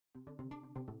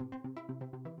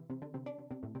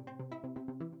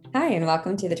Hi, and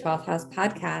welcome to the 12th House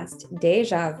Podcast,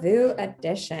 Deja Vu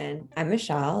Edition. I'm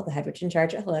Michelle, the head witch in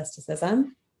charge at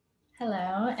Holisticism.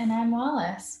 Hello, and I'm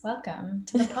Wallace. Welcome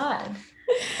to the pod.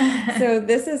 So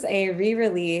this is a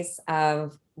re-release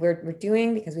of we're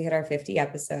doing, because we hit our 50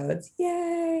 episodes.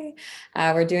 Yay!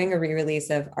 We're doing a re-release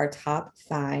of our top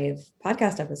 5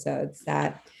 podcast episodes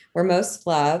that were most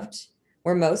loved,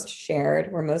 were most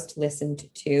shared, were most listened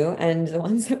to, and the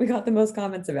ones that we got the most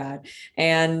comments about.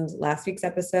 And last week's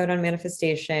episode on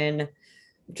manifestation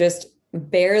just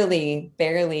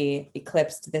barely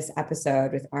eclipsed this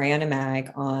episode with Ariana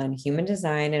Mag on human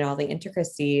design and all the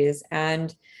intricacies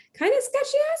and kind of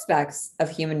sketchy aspects of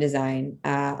human design.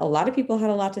 A lot of people had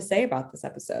a lot to say about this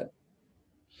episode.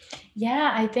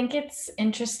 Yeah, I think it's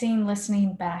interesting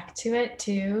listening back to it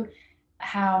too,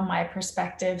 how my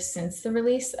perspective since the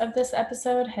release of this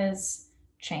episode has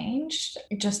changed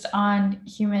just on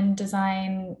human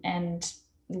design and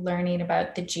learning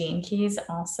about the gene keys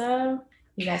also.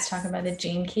 You guys talk about the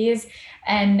gene keys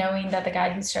and knowing that the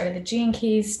guy who started the gene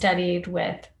keys studied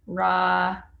with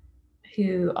Ra,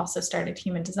 who also started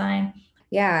human design.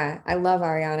 Yeah, I love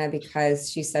Ariana because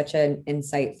she's such an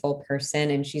insightful person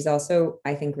and she's also,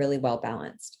 I think, really well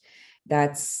balanced.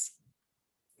 That's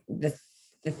the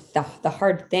the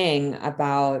hard thing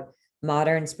about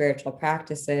modern spiritual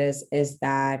practices is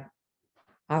that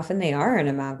often they are an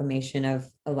amalgamation of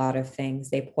a lot of things.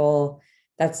 They pull,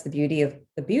 that's the beauty of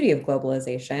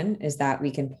globalization, is that we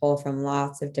can pull from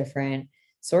lots of different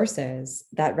sources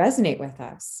that resonate with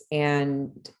us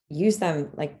and use them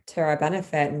like to our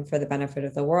benefit and for the benefit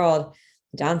of the world.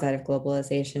 The downside of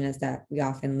globalization is that we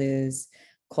often lose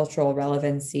cultural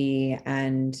relevancy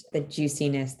and the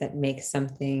juiciness that makes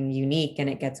something unique, and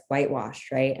it gets whitewashed,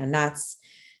 right? And that's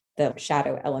the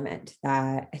shadow element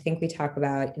that I think we talk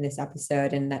about in this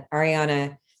episode, and that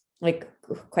Ariana, like,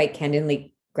 quite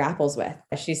candidly grapples with.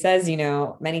 She says,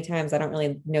 many times I don't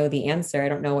really know the answer. I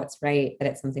don't know what's right, but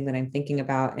it's something that I'm thinking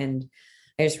about. And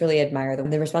I just really admire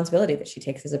the responsibility that she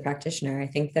takes as a practitioner. I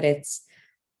think that it's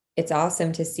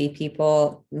awesome to see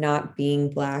people not being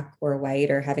black or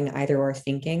white or having either or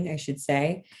thinking, I should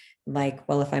say. Like,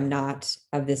 well, if I'm not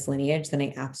of this lineage, then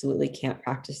I absolutely can't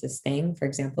practice this thing. For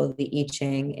example, the I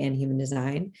Ching in human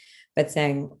design, but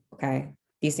saying, okay,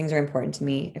 these things are important to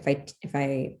me. If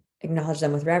I acknowledge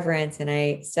them with reverence and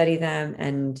I study them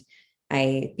and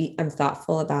I'm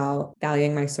thoughtful about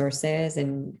valuing my sources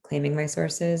and claiming my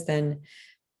sources, then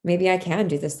maybe I can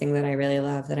do this thing that I really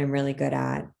love, that I'm really good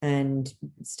at, and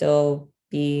still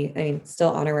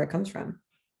honor where it comes from.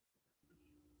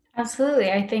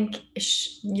 Absolutely. I think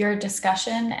your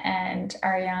discussion and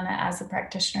Ariana as a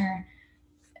practitioner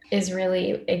is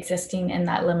really existing in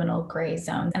that liminal gray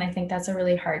zone. And I think that's a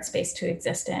really hard space to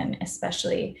exist in,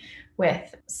 especially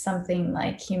with something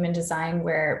like human design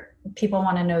where people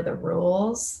want to know the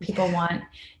rules. People want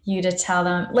you to tell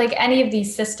them, like any of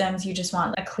these systems, you just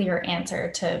want a clear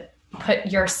answer to put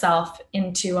yourself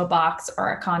into a box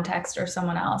or a context or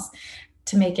someone else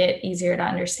to make it easier to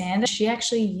understand. She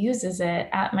actually uses it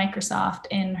at Microsoft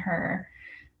in her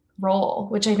role,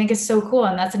 which I think is so cool.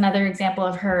 And that's another example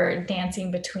of her dancing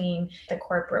between the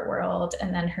corporate world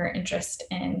and then her interest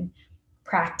in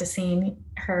practicing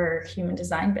her human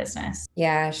design business.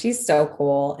 Yeah, she's so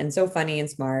cool and so funny and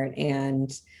smart.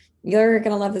 And you're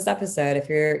gonna love this episode. If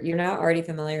you're not already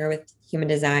familiar with human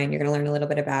design, you're gonna learn a little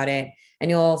bit about it.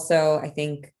 And you'll also, I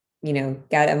think,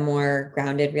 get a more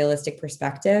grounded, realistic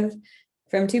perspective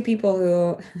from two people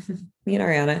who, me and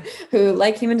Ariana, who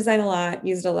like human design a lot,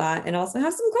 use it a lot, and also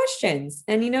have some questions.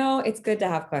 And it's good to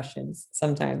have questions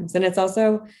sometimes. And it's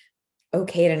also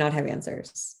okay to not have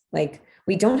answers. Like,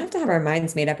 we don't have to have our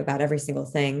minds made up about every single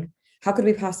thing. How could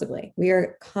we possibly? We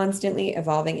are constantly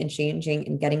evolving and changing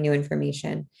and getting new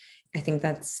information. I think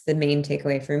that's the main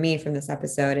takeaway for me from this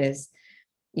episode is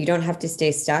you don't have to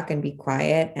stay stuck and be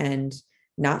quiet and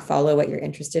not follow what you're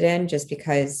interested in just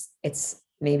because it's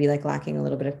maybe like lacking a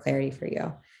little bit of clarity for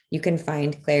you. You can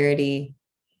find clarity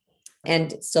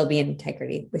and still be in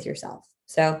integrity with yourself.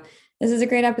 So this is a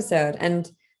great episode.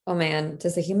 And oh man,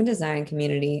 does the human design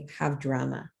community have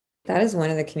drama? That is one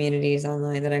of the communities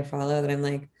online that I follow that I'm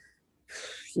like,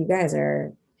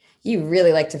 you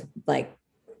really like to like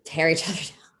tear each other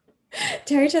down,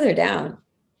 tear each other down.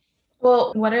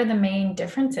 Well, what are the main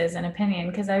differences in opinion?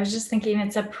 Because I was just thinking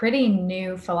it's a pretty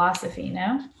new philosophy,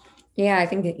 no? Yeah, I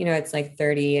think that, it's like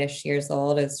 30-ish years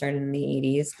old. It started in the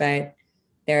 80s, but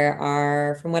there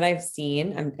are, from what I've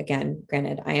seen, I'm again,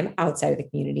 granted, I am outside of the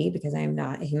community because I am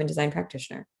not a human design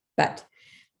practitioner, but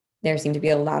there seem to be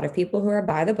a lot of people who are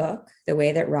by the book, the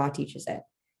way that Ra teaches it,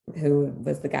 who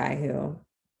was the guy who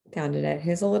founded it,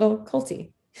 who's a little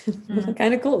culty, Mm.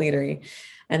 kind of cult leadery.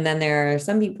 And then there are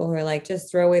some people who are like, just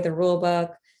throw away the rule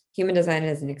book. Human design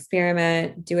is an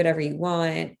experiment. Do whatever you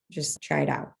want. Just try it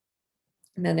out.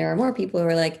 And then there are more people who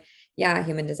are like, yeah,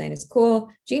 human design is cool.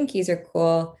 Gene keys are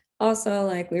cool. Also,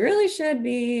 like, we really should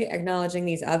be acknowledging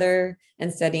these other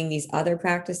and studying these other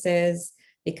practices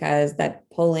because that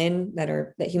pull in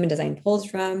that human design pulls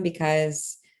from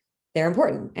because they're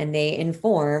important and they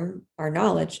inform our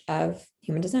knowledge of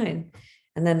human design.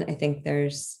 And then I think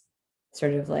there's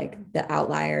sort of like the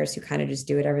outliers who kind of just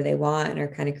do whatever they want and are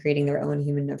kind of creating their own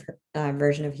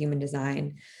version of human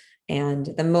design. And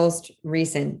the most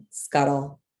recent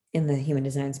scuttle in the human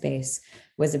design space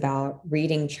was about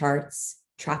reading charts,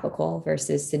 tropical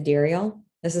versus sidereal.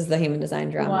 This is the human design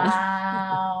drama.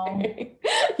 Wow.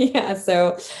 Yeah.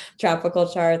 So tropical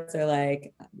charts are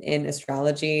like in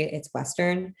astrology, it's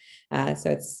Western.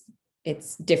 So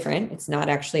it's different. It's not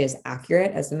actually as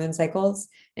accurate as the moon cycles.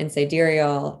 And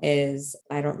sidereal is,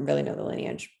 I don't really know the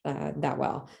lineage that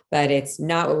well, but it's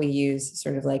not what we use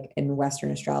sort of like in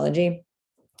Western astrology.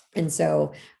 And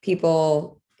so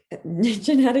people,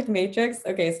 genetic matrix,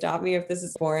 okay, stop me if this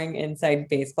is boring inside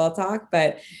baseball talk,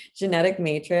 but genetic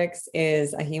matrix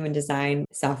is a human design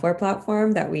software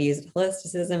platform that we use at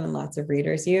Holisticism and lots of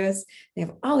readers use. They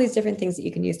have all these different things that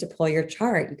you can use to pull your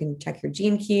chart. You can check your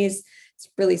gene keys. It's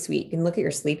really sweet. You can look at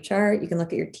your sleep chart. You can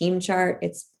look at your team chart.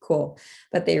 It's cool.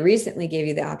 But they recently gave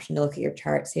you the option to look at your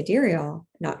chart sidereal,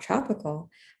 not tropical,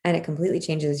 and it completely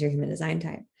changes your human design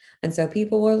type. And so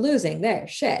people were losing their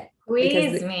shit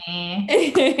because Squeeze me.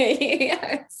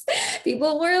 yes,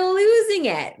 people were losing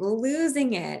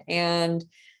it. And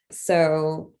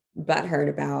so butthurt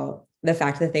about the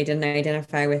fact that they didn't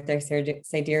identify with their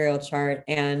sidereal chart.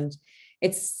 And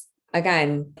it's,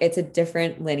 again, it's a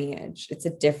different lineage. It's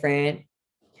a different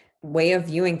way of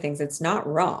viewing things. It's not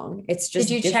wrong. It's just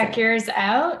Did you different. check yours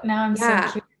out? Now I'm so Yeah,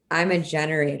 curious. I'm a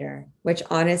generator, which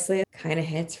honestly kind of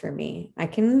hits for me. I've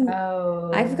Oh,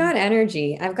 got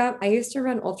energy. I used to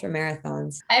run ultra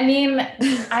marathons. I mean,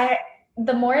 I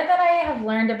the more that I have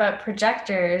learned about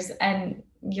projectors, and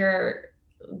you're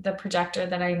the projector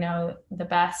that I know the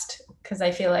best because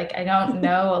I feel like I don't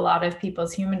know a lot of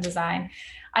people's human design.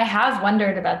 I have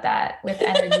wondered about that with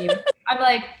energy. I'm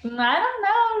like, I don't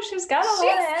know. She's got a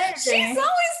lot of She's energy.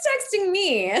 always texting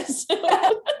me.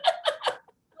 So.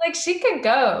 Like she could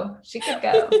go. She could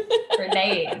go for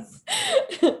days.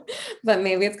 But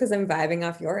maybe it's because I'm vibing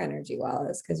off your energy,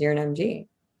 Wallace, because you're an MG.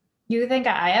 You think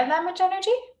I have that much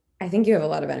energy? I think you have a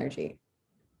lot of energy.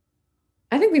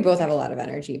 I think we both have a lot of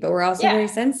energy, but we're also Yeah. very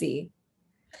sensy.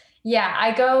 Yeah,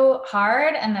 I go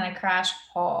hard and then I crash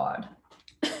hard.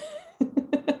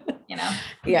 You know?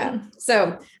 Yeah.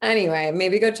 So anyway,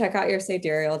 maybe go check out your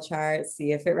sidereal chart,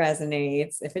 see if it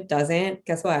resonates. If it doesn't,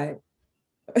 guess what?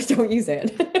 Don't use it.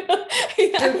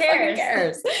 Who cares?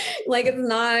 Cares? Like it's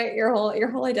not your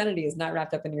whole identity is not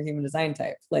wrapped up in your human design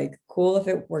type. Like cool if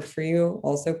it works for you,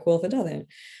 also cool if it doesn't.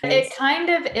 It kind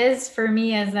of is for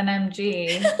me as an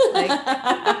MG. Like,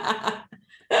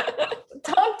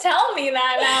 don't tell me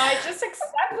that now. I just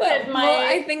accepted my. Well,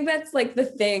 I think that's like the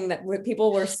thing that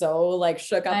people were so like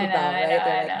shook up about, right?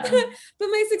 They're like, but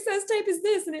my success type is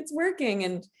this and it's working.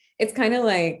 And it's kind of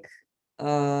like,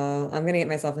 I'm gonna get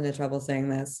myself into trouble saying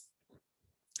this.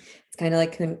 It's kind of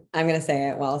like I'm gonna say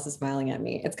it while Alice is smiling at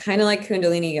me. It's kind of like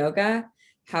Kundalini yoga,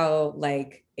 how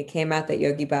like it came out that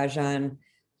Yogi Bhajan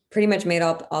pretty much made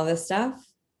up all this stuff,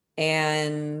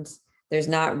 and there's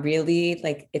not really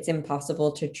like it's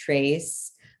impossible to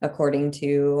trace according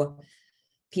to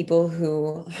people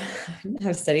who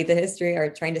have studied the history or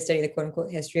trying to study the quote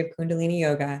unquote history of Kundalini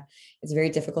yoga. It's very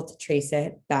difficult to trace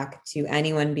it back to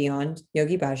anyone beyond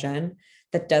Yogi Bhajan.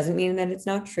 That doesn't mean that it's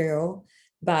not true,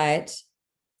 but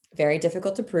very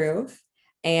difficult to prove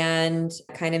and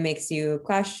kind of makes you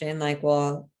question like,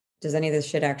 well, does any of this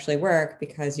shit actually work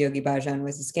because Yogi Bhajan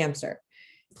was a scamster?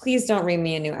 Please don't ring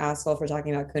me a new asshole for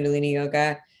talking about Kundalini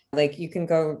yoga. Like you can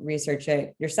go research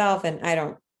it yourself. And I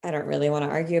don't really want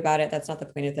to argue about it. That's not the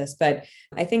point of this, but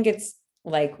I think it's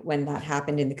like when that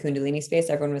happened in the Kundalini space,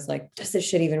 everyone was like, does this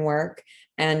shit even work?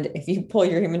 And if you pull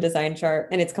your human design chart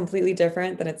and it's completely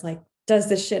different, then it's like, does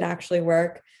this shit actually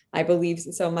work? I believe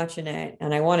so much in it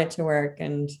and I want it to work.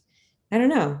 And I don't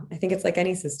know. I think it's like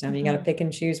any system. You got to pick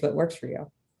and choose what works for you.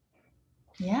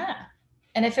 Yeah.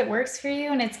 And if it works for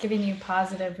you and it's giving you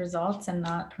positive results and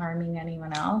not harming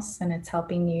anyone else and it's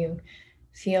helping you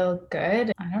feel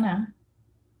good, I don't know.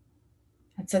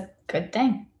 It's a good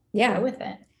thing. Yeah. Go with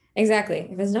it. Exactly.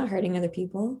 If it's not hurting other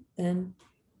people, then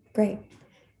great.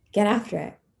 Get after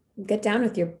it. Get down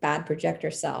with your bad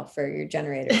projector self or your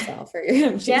generator self or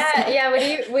your MG Yeah, self. yeah.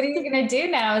 What are you gonna do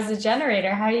now as a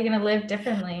generator? How are you gonna live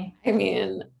differently? I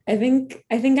mean, I think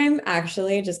I'm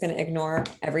actually just gonna ignore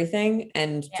everything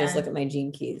and just Yeah. look at my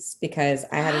gene keys because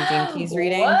I had a gene keys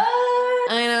reading. What?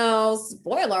 I know,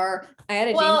 spoiler. I had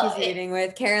a gene Well, keys reading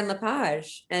with Karen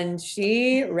Lepage and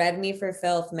she read me for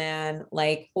filth, man.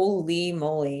 Like, holy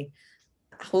moly.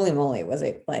 Holy moly, was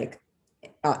it like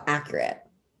accurate?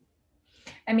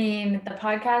 I mean, the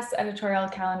podcast editorial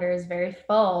calendar is very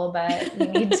full, but we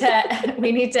need to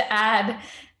we need to add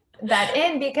that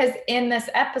in because in this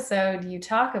episode you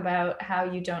talk about how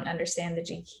you don't understand the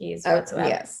G keys Oh, whatsoever.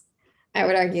 yes. I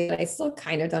would argue that I still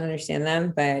kind of don't understand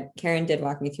them, but Karen did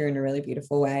walk me through in a really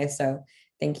beautiful way. So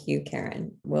thank you,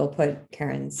 Karen. We'll put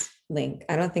Karen's link.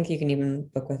 I don't think you can even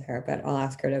book with her, but I'll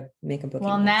ask her to make a Well, booking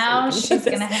link so we now can she's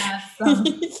put gonna this. have some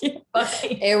Yeah.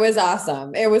 booking. It was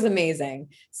awesome. It was amazing.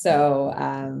 So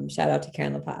shout out to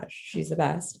Karen Lepage. She's the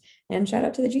best. And shout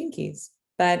out to the Gene Keys.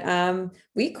 But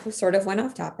we sort of went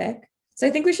off topic. So I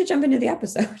think we should jump into the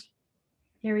episode.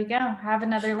 Here we go. Have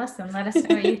another listen. Let us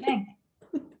know what you think.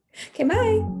 Okay,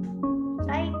 bye.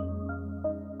 Bye.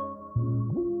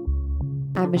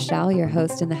 I'm Michelle, your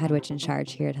host and the head witch in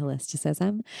charge here at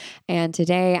Holisticism. And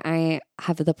today I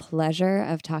have the pleasure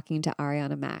of talking to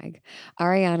Ariana Mag.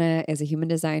 Ariana is a human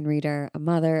design reader, a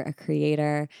mother, a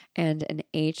creator, and an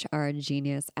HR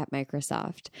genius at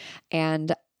Microsoft.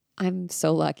 And I'm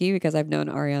so lucky because I've known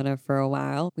Ariana for a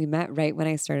while. We met right when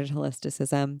I started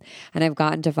Holisticism, and I've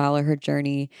gotten to follow her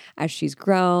journey as she's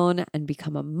grown and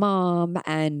become a mom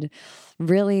and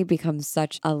really become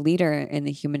such a leader in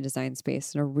the human design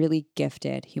space and a really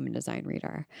gifted human design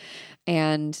reader.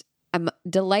 And I'm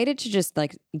delighted to just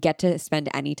like get to spend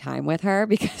any time with her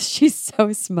because she's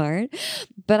so smart.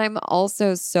 But I'm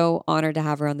also so honored to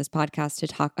have her on this podcast to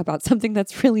talk about something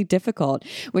that's really difficult,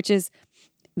 which is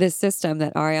this system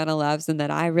that Ariana loves and that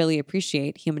I really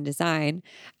appreciate, human design,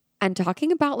 and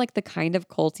talking about like the kind of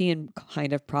culty and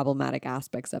kind of problematic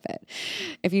aspects of it.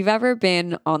 If you've ever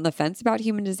been on the fence about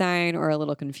human design or a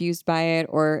little confused by it,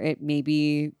 or it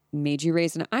maybe made you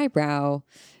raise an eyebrow,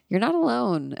 you're not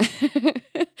alone.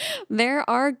 There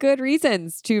are good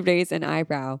reasons to raise an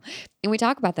eyebrow. And we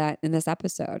talk about that in this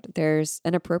episode. There's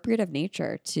an appropriative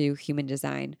nature to human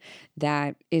design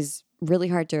that is really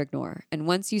hard to ignore. And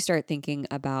once you start thinking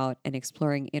about and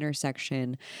exploring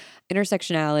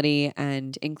intersectionality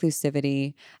and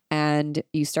inclusivity, and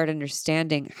you start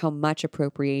understanding how much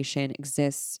appropriation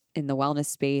exists in the wellness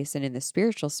space and in the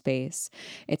spiritual space,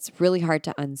 it's really hard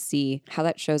to unsee how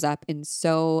that shows up in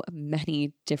so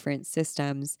many different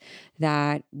systems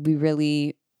that we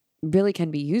really, really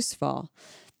can be useful.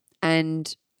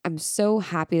 And I'm so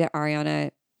happy that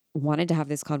Ariana wanted to have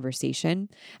this conversation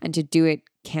and to do it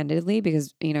candidly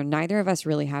because, neither of us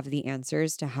really have the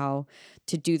answers to how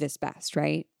to do this best,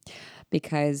 right?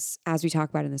 Because as we talk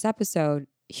about in this episode,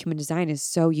 human design is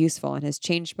so useful and has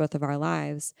changed both of our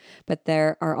lives, but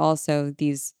there are also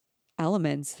these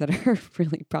elements that are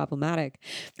really problematic.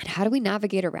 And how do we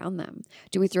navigate around them?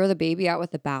 Do we throw the baby out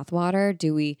with the bathwater?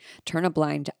 Do we turn a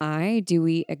blind eye? Do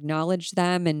we acknowledge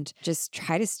them and just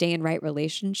try to stay in right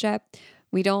relationship?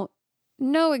 We don't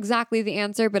know exactly the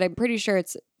answer, but I'm pretty sure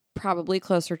it's probably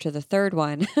closer to the third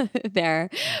one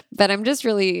there. But I'm just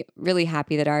really, really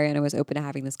happy that Ariana was open to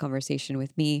having this conversation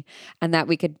with me and that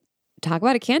we could talk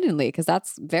about it candidly, because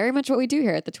that's very much what we do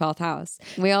here at the 12th house.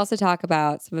 We also talk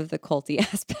about some of the culty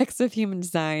aspects of human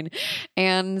design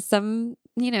and some,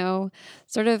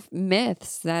 sort of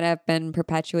myths that have been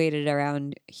perpetuated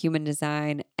around human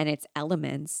design and its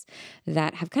elements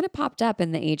that have kind of popped up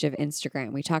in the age of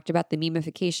Instagram. We talked about the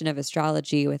memification of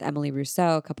astrology with Emily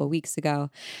Rousseau a couple of weeks ago.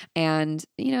 And,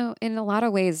 in a lot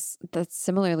of ways, that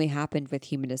similarly happened with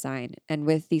human design and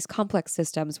with these complex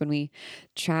systems. When we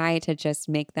try to just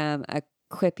make them a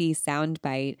quippy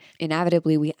soundbite,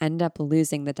 inevitably we end up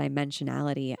losing the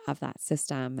dimensionality of that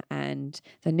system and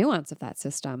the nuance of that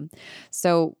system.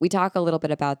 So we talk a little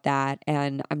bit about that.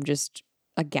 And I'm just,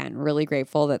 again, really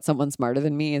grateful that someone smarter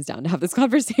than me is down to have this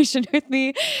conversation with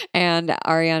me. And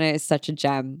Ariana is such a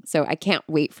gem. So I can't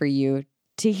wait for you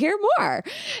to hear more.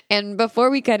 And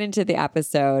before we get into the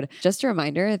episode, just a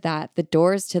reminder that the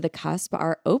doors to the cusp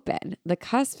are open. The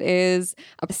cusp is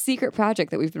a secret project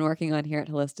that we've been working on here at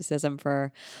Holisticism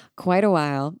for quite a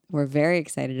while. We're very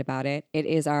excited about it. It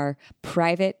is our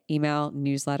private email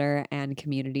newsletter and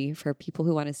community for people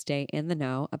who want to stay in the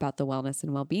know about the wellness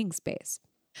and well-being space.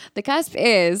 The Cusp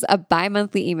is a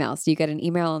bi-monthly email. So you get an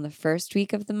email on the first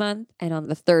week of the month and on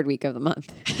the third week of the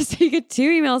month. So you get 2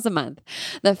 emails a month.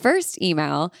 The first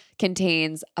email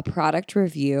contains a product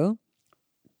review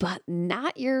but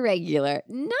not your regular,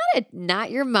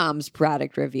 not your mom's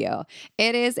product review.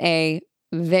 It is a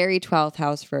very 12th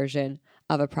house version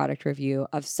of a product review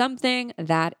of something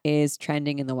that is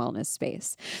trending in the wellness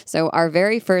space. So our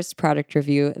very first product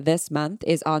review this month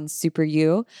is on Super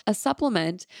You, a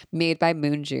supplement made by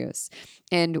Moon Juice.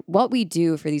 And what we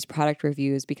do for these product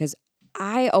reviews, because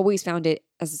I always found it,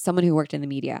 as someone who worked in the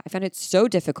media, I found it so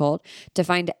difficult to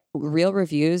find real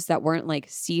reviews that weren't like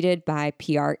seeded by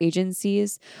PR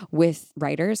agencies with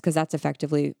writers, because that's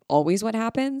effectively always what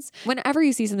happens. Whenever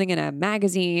you see something in a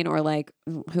magazine, or like,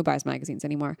 who buys magazines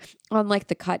anymore, on like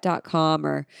thecut.com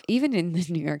or even in the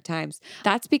New York Times,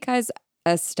 that's because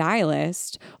a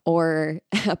stylist or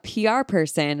a PR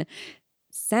person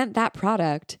sent that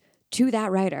product to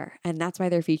that writer, and that's why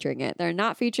they're featuring it. They're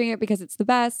not featuring it because it's the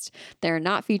best. They're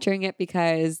not featuring it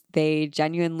because they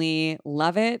genuinely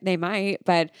love it. They might,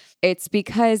 but it's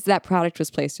because that product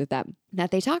was placed with them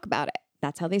that they talk about it.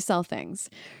 That's how they sell things.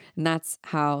 And that's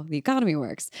how the economy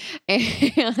works.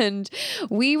 And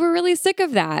we were really sick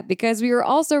of that, because we were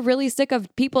also really sick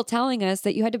of people telling us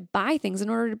that you had to buy things in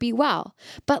order to be well.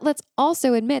 But let's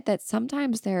also admit that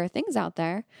sometimes there are things out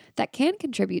there that can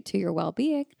contribute to your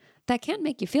well-being, that can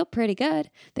make you feel pretty good,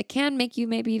 that can make you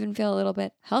maybe even feel a little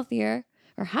bit healthier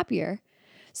or happier.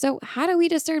 So how do we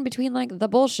discern between like the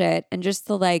bullshit and just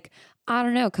the like, I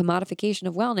don't know, commodification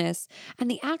of wellness, and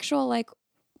the actual like,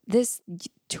 this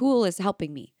tool is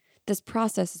helping me, this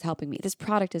process is helping me, this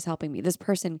product is helping me, this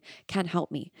person can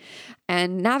help me,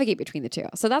 and navigate between the two?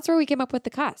 So that's where we came up with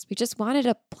The Cusp. We just wanted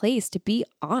a place to be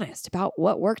honest about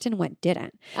what worked and what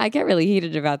didn't. I get really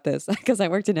heated about this because I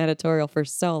worked in editorial for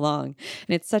so long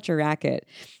and it's such a racket.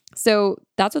 So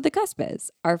that's what The Cusp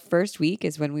is. Our first week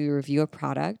is when we review a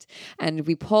product and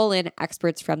we pull in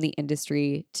experts from the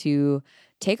industry to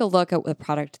take a look at the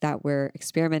product that we're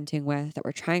experimenting with, that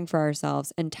we're trying for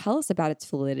ourselves, and tell us about its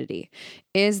validity.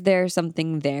 Is there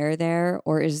something there,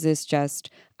 or is this just,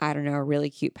 I don't know,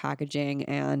 really cute packaging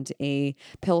and a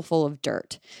pill full of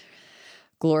dirt,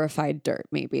 glorified dirt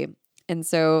maybe? And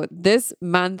so this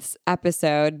month's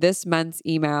episode, this month's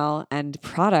email and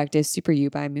product is Super You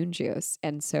by Moon Juice.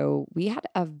 And so we had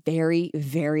a very,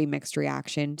 very mixed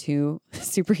reaction to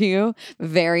Super You,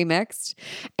 very mixed.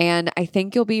 And I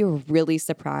think you'll be really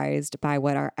surprised by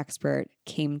what our expert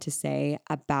came to say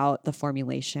about the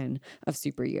formulation of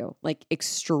Super You. Like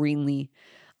extremely,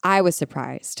 I was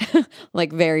surprised,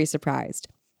 like very surprised.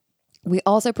 We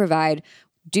also provide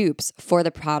dupes for the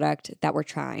product that we're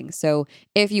trying. So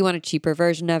if you want a cheaper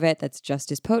version of it that's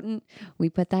just as potent,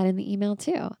 we put that in the email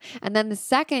too. And then the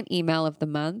second email of the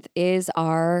month is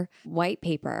our white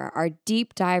paper, our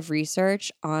deep dive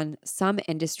research on some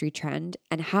industry trend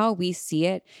and how we see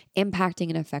it impacting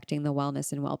and affecting the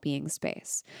wellness and well-being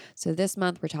space. So this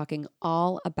month we're talking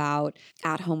all about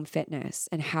at-home fitness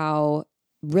and how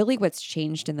really what's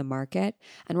changed in the market.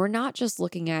 And we're not just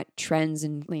looking at trends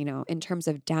and, in terms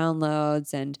of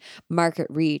downloads and market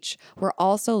reach. We're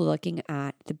also looking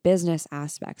at the business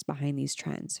aspects behind these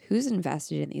trends. Who's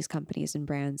invested in these companies and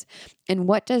brands? And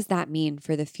what does that mean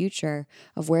for the future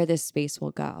of where this space will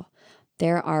go?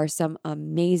 There are some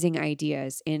amazing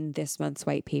ideas in this month's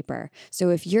white paper.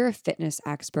 So if you're a fitness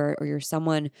expert or you're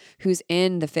someone who's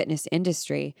in the fitness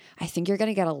industry, I think you're going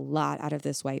to get a lot out of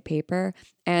this white paper,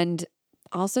 and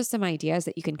also some ideas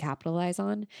that you can capitalize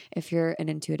on if you're an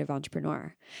intuitive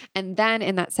entrepreneur. And then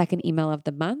in that second email of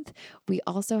the month, we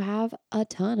also have a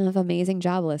ton of amazing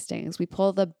job listings. We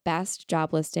pull the best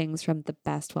job listings from the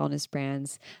best wellness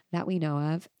brands that we know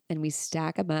of, and we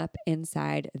stack them up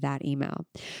inside that email.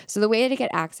 So the way to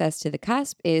get access to The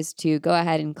Cusp is to go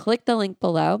ahead and click the link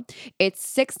below. It's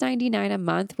 $6.99 a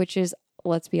month, which is,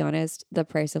 let's be honest, the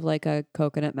price of like a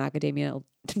coconut macadamia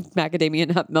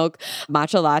nut milk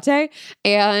matcha latte.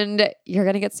 And you're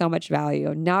going to get so much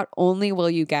value. Not only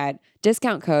will you get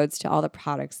discount codes to all the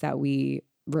products that we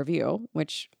review,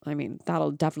 which, I mean, that'll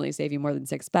definitely save you more than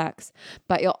 $6,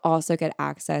 but you'll also get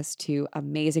access to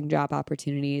amazing job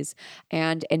opportunities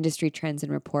and industry trends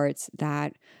and reports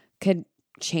that could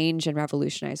change and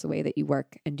revolutionize the way that you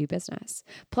work and do business.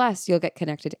 Plus, you'll get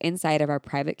connected inside of our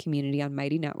private community on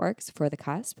Mighty Networks for The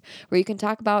Cusp, where you can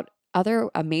talk about other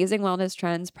amazing wellness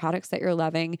trends, products that you're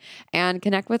loving, and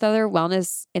connect with other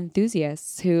wellness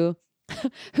enthusiasts who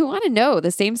want to know the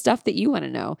same stuff that you want to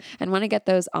know and want to get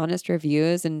those honest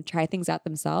reviews and try things out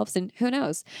themselves. And who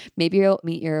knows, maybe you'll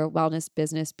meet your wellness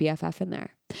business BFF in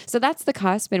there. So that's The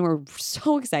Cusp, and we're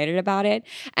so excited about it.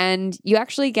 And you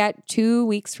actually get 2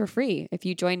 weeks for free if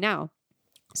you join now.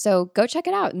 So go check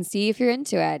it out and see if you're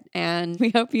into it. And we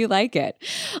hope you like it.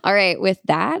 All right, with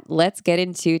that, let's get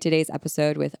into today's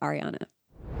episode with Ariana.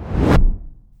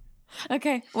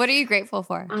 Okay. What are you grateful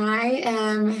for? I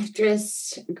am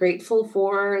just grateful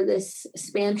for this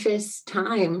spacious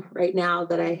time right now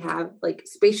that I have, like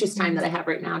spacious time that I have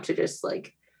right now to just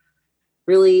like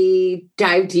really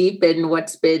dive deep in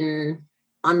what's been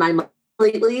on my mind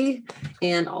lately,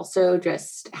 and also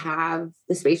just have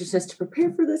the spaciousness to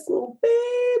prepare for this little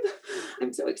babe.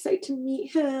 I'm so excited to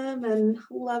meet him and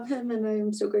love him, and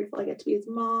I'm so grateful I get to be his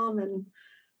mom, and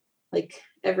like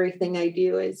everything I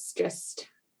do is just,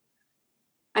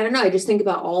 I don't know, I just think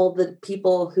about all the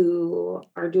people who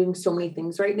are doing so many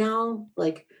things right now,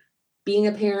 like being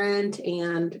a parent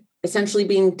and essentially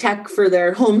being tech for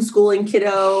their homeschooling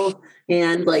kiddo,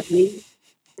 and like me.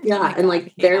 Yeah. And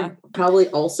like they're probably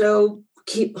also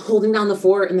keep holding down the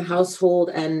fort in the household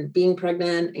and being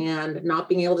pregnant and not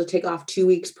being able to take off 2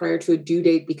 weeks prior to a due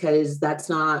date because that's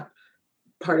not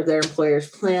part of their employer's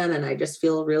plan. And I just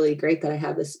feel really great that I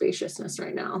have this spaciousness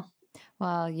right now.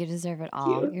 Well, you deserve it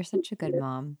all. you. You're such a good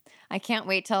mom. I can't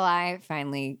wait till I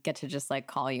finally get to just like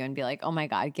call you and be like, "Oh my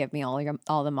God, give me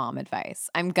all the mom advice."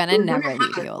 I'm gonna never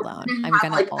leave you alone. I'm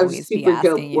gonna like always a be super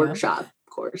dope asking you. workshop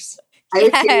course.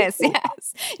 Yes,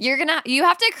 yes. You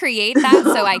have to create that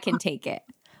so I can take it.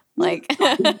 Like,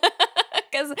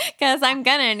 because I'm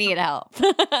gonna need help.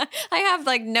 I have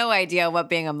like no idea what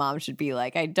being a mom should be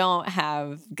like. I don't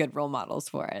have good role models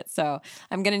for it. So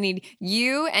I'm gonna need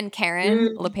you and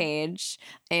Karen LePage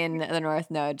in the North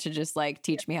Node to just like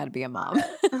teach me how to be a mom.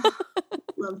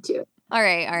 Love to. All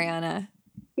right, Ariana.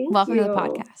 Thank Welcome you. to the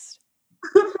podcast.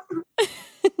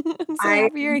 I'm so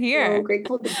happy you're here. So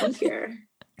grateful to be here.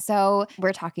 So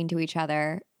we're talking to each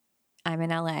other. I'm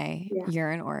in LA. Yeah. You're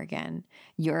in Oregon.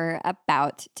 You're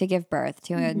about to give birth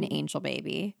to an angel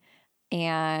baby.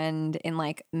 And in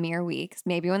like mere weeks,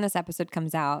 maybe when this episode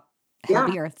comes out, he'll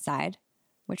be Earthside,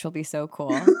 which will be so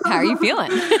cool. How are you feeling?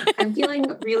 I'm feeling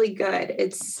really good.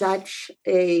 It's such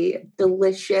a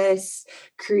delicious,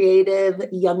 creative,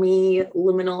 yummy,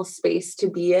 liminal space to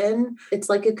be in. It's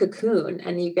like a cocoon,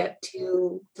 and you get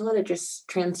to let it just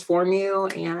transform you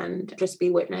and just be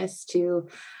witness to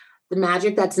the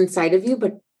magic that's inside of you,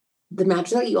 but the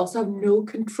magic that you also have no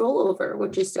control over,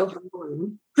 which is so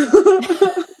humbling.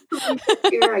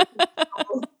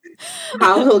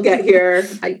 How he'll get here,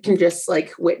 I can just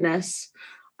like witness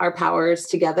our powers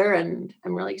together, and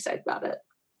I'm really excited about it.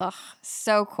 Oh,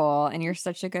 so cool. And you're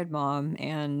such a good mom,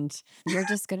 and you're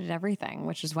just good at everything,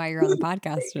 which is why you're on the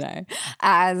podcast today.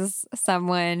 As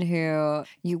someone who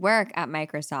you work at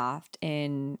Microsoft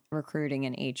in recruiting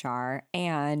and HR,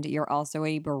 and you're also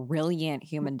a brilliant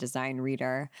human design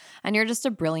reader, and you're just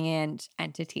a brilliant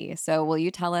entity. So will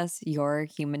you tell us your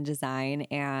human design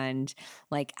and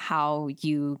like how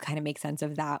you kind of make sense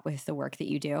of that with the work that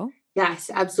you do?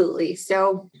 Yes, absolutely.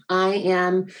 So I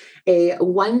am a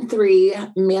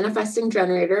 1-3 manifesting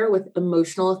generator with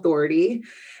emotional authority.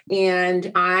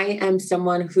 And I am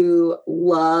someone who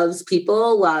loves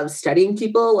people, loves studying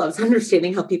people, loves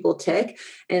understanding how people tick.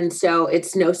 And so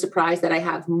it's no surprise that I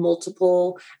have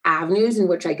multiple avenues in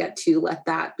which I get to let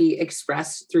that be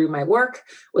expressed through my work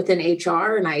within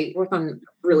HR. And I work on a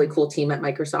really cool team at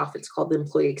Microsoft. It's called the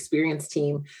Employee Experience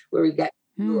Team, where we get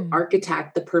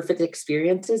architect the perfect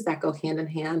experiences that go hand in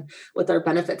hand with our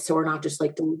benefits. So we're not just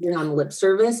like delivering on lip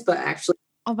service, but actually.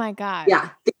 Oh my God. Yeah.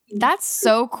 That's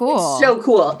so cool. It's so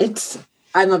cool.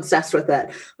 I'm obsessed with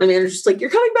it. My manager's just like, "You're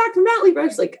coming back from that leave." I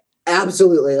was like,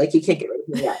 absolutely. Like, you can't get rid of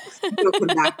me yet. If you don't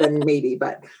come back, then maybe,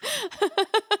 but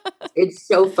it's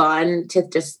so fun to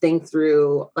just think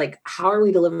through like, how are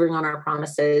we delivering on our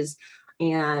promises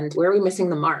and where are we missing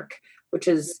the mark, which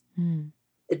is,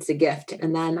 it's a gift.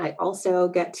 And then I also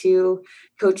get to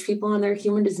coach people on their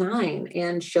human design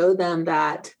and show them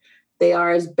that they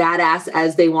are as badass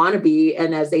as they want to be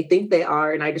and as they think they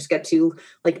are. And I just get to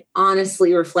like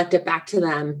honestly reflect it back to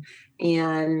them.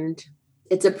 And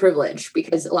it's a privilege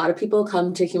because a lot of people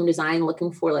come to human design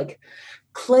looking for like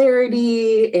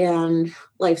clarity and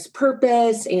life's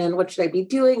purpose and what should I be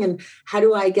doing and how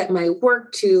do I get my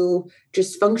work to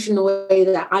just function the way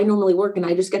that I normally work. And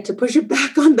I just get to push it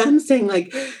back on them saying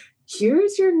like,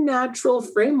 here's your natural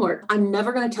framework. I'm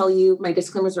never going to tell you, my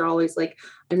disclaimers are always like,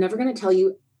 I'm never going to tell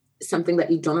you something that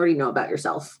you don't already know about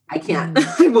yourself. I can't,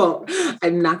 I won't,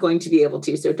 I'm not going to be able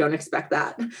to. So don't expect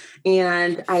that.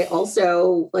 And I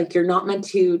also like, you're not meant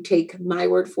to take my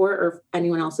word for it or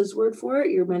anyone else's word for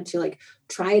it. You're meant to like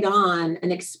try it on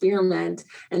and experiment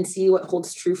and see what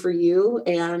holds true for you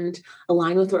and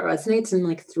align with what resonates and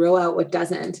like throw out what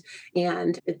doesn't.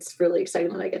 And it's really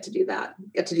exciting that I get to do that,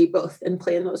 get to do both and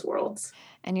play in those worlds.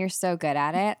 And you're so good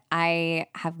at it. I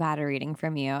have had a reading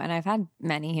from you, and I've had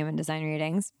many human design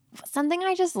readings. Something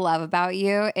I just love about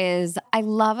you is I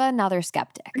love another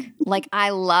skeptic. Like,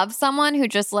 I love someone who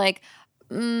just like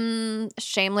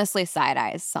shamelessly side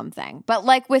eyes something, but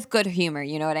like with good humor,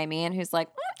 you know what I mean? Who's like,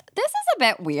 this is a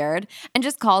bit weird, and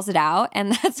just calls it out.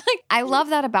 And that's like, I love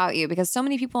that about you, because so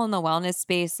many people in the wellness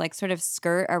space like sort of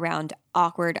skirt around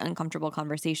awkward, uncomfortable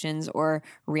conversations or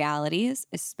realities,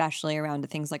 especially around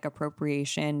things like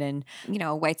appropriation and, you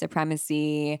know, white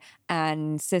supremacy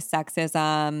and cis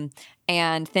sexism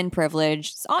and thin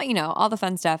privilege, all, you know, all the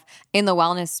fun stuff in the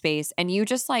wellness space. And you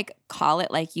just like call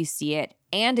it like you see it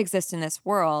and exist in this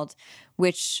world,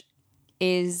 which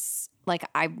is like,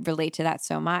 I relate to that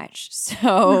so much.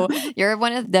 So you're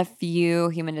one of the few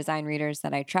human design readers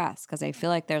that I trust, because I feel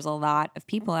like there's a lot of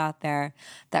people out there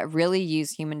that really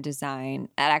use human design,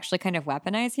 that actually kind of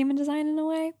weaponize human design in a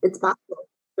way. It's possible,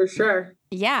 for sure.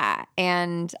 Yeah.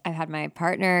 And I've had my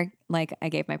partner, like I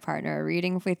gave my partner a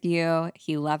reading with you.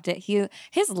 He loved it.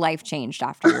 His life changed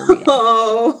after your reading.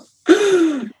 Oh.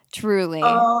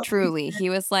 Truly. He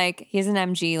was like, he's an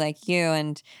MG like you,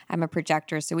 and I'm a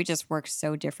projector. So we just work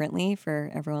so differently for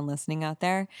everyone listening out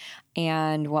there.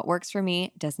 And what works for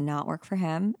me does not work for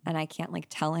him. And I can't like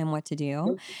tell him what to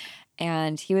do.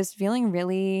 And he was feeling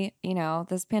really, you know,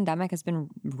 this pandemic has been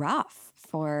rough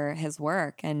for his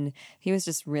work. And he was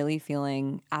just really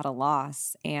feeling at a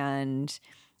loss. And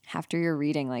after your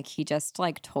reading, like he just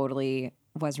like totally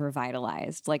was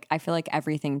revitalized. Like I feel like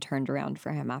everything turned around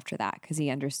for him after that, because he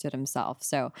understood himself.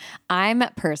 So I'm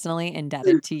personally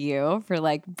indebted to you for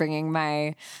like bringing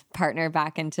my partner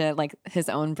back into like his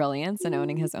own brilliance and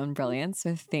owning his own brilliance.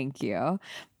 So thank you.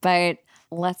 But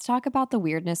let's talk about the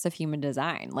weirdness of human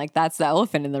design. Like that's the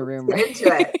elephant in the room, right?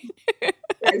 Into it.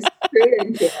 That's straight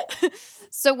into it.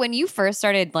 So when you first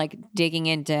started like digging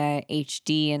into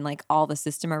HD and like all the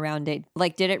system around it,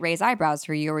 like did it raise eyebrows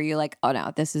for you, or were you like, oh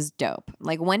no, this is dope?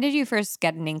 Like when did you first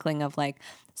get an inkling of like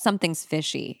something's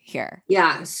fishy here?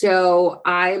 Yeah. So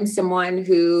I'm someone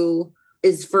who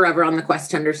is forever on the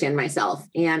quest to understand myself.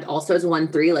 And also as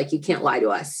 1-3, like you can't lie to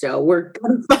us. So we're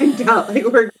going to find out. Like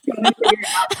we're going to figure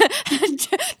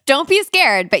it out. Don't be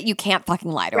scared, but you can't fucking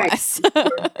lie to us.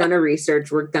 We're going to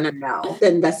research. We're going to know. The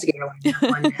investigator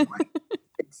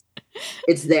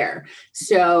it's there.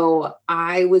 So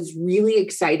I was really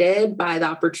excited by the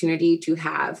opportunity to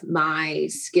have my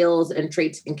skills and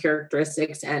traits and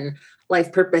characteristics and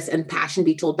life purpose and passion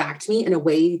be told back to me in a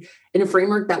way, in a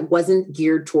framework that wasn't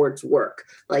geared towards work.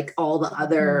 Like all the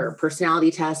other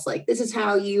personality tests, like this is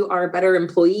how you are a better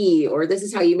employee, or this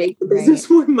is how you make the business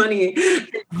more money.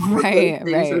 Right.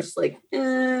 Just like,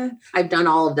 I've done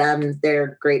all of them.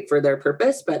 They're great for their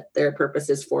purpose, but their purpose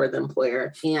is for the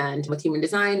employer. And with human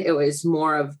design, it was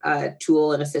more of a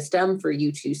tool and a system for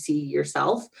you to see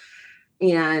yourself.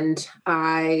 And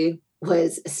I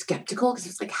was skeptical because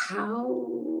it's like, how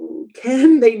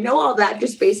can they know all that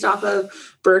just based off of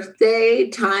birthday,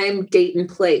 time, date, and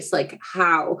place? Like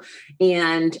how?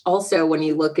 And also when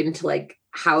you look into like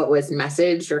how it was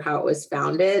messaged or how it was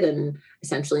founded, and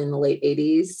essentially in the late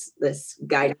 80s, this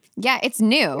guy. Yeah, it's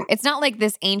new. It's not like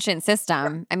this ancient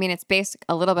system. I mean, it's based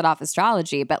a little bit off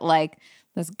astrology, but like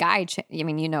this guy, I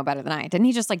mean, you know better than I. Didn't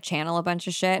he just like channel a bunch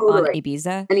of shit on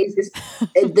Ibiza? And he's just,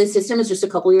 the system is just a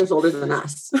couple years older than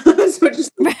us. So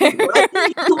just like,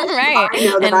 right. I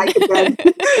know that I could then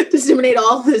disseminate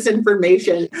all this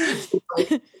information,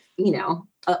 like, you know,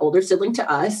 an older sibling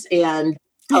to us, and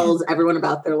tells everyone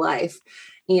about their life.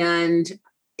 And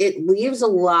it leaves a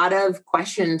lot of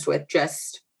questions with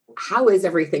just, how is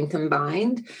everything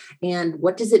combined? And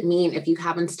what does it mean if you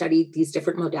haven't studied these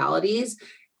different modalities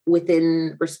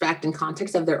within respect and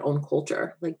context of their own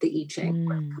culture, like the I Ching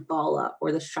or Kabbalah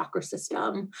or the chakra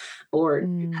system or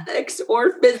genetics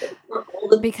or physics or all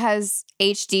the. Because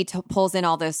HD pulls in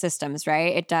all those systems,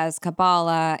 right? It does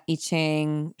Kabbalah, I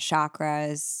Ching,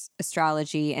 chakras,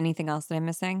 astrology, anything else that I'm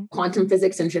missing? Quantum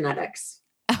physics and genetics.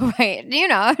 Right. You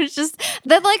know, it's just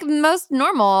the like most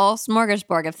normal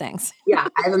smorgasbord of things. Yeah,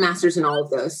 I have a master's in all of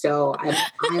those. So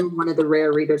I'm one of the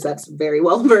rare readers that's very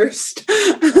well versed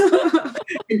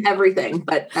in everything,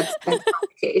 but that's not the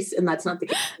case. And that's not the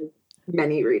case with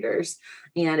many readers.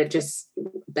 And it just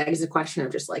begs the question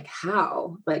of just like,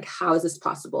 how is this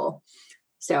possible?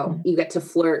 So you get to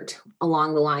flirt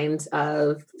along the lines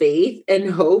of faith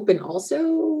and hope and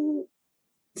also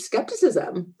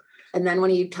skepticism. And then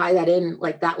when you tie that in,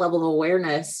 like that level of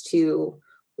awareness to,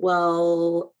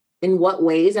 well, in what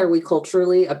ways are we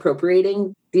culturally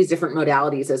appropriating these different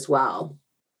modalities as well?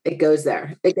 It goes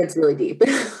there. It gets really deep.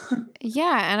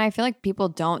 Yeah. And I feel like people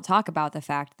don't talk about the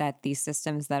fact that these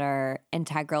systems that are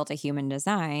integral to human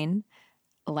design,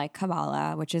 like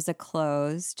Kabbalah, which is a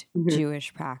closed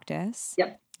Jewish practice.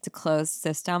 Yep. It's a closed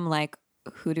system like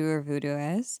hoodoo or voodoo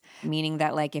is, meaning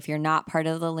that like if you're not part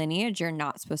of the lineage, you're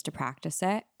not supposed to practice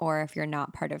it. Or if you're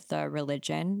not part of the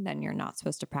religion, then you're not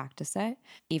supposed to practice it.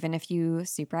 Even if you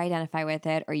super identify with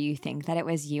it or you think that it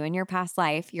was you in your past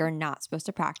life, you're not supposed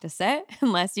to practice it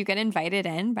unless you get invited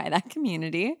in by that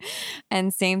community.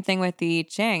 And same thing with the I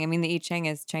Ching. I mean, the I Ching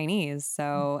is Chinese,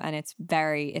 so, and it's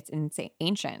an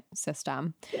ancient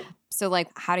system. Yeah. So like,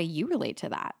 how do you relate to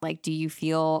that? Like,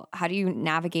 how do you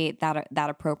navigate that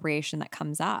appropriation that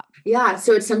comes up? Yeah.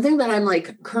 So it's something that I'm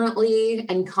like currently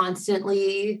and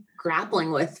constantly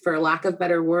grappling with, for lack of a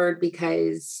better word,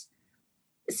 because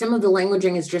some of the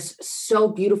languaging is just so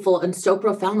beautiful and so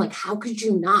profound. Like, how could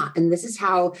you not? And this is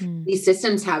how these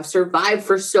systems have survived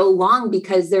for so long,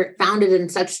 because they're founded in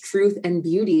such truth and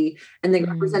beauty, and they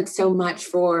represent so much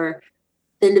for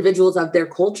individuals of their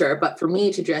culture. But for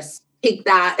me to just take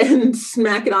that and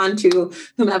smack it onto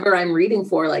whomever I'm reading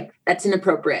for, like, that's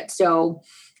inappropriate. So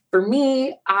for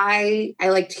me, I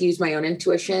like to use my own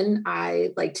intuition. I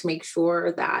like to make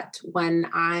sure that when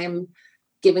I'm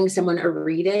giving someone a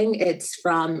reading, it's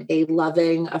from a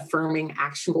loving, affirming,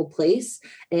 actionable place.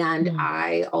 And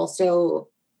I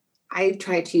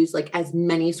try to use like as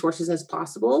many sources as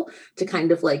possible to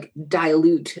kind of like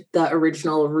dilute the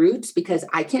original roots, because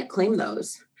I can't claim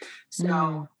those.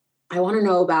 So I want to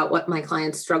know about what my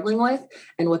client's struggling with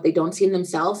and what they don't see in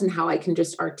themselves, and how I can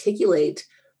just articulate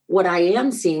what I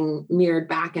am seeing mirrored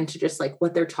back into just like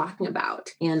what they're talking about.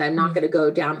 And I'm not going to go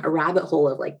down a rabbit hole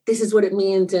of like, this is what it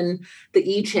means in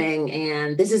the I Ching,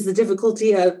 and this is the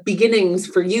difficulty of beginnings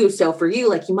for you. So for you,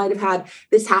 like, you might have had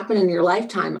this happen in your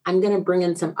lifetime. I'm going to bring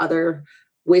in some other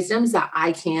wisdoms that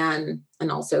I can,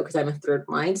 and also because I'm a third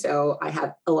mind, so I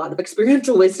have a lot of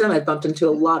experiential wisdom. I've bumped into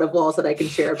a lot of walls that I can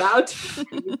share about.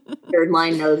 Third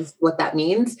mind knows what that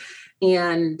means.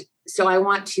 And so I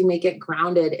want to make it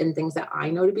grounded in things that I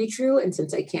know to be true. And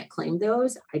since I can't claim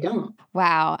those, I don't.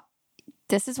 Wow.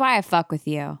 This is why I fuck with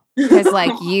you. Because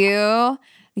like you're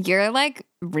like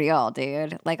real,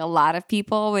 dude. Like a lot of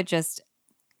people would just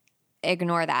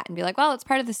ignore that and be like, well, it's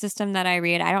part of the system that I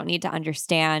read. I don't need to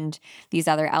understand these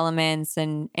other elements.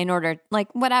 And in order,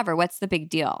 like, whatever, what's the big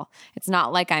deal? It's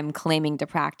not like I'm claiming to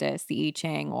practice the I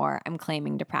Ching or I'm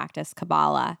claiming to practice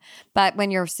Kabbalah. But when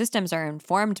your systems are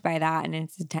informed by that and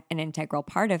it's an integral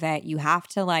part of it, you have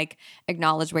to like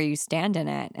acknowledge where you stand in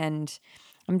it. And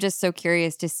I'm just so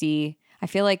curious to see, I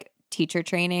feel like teacher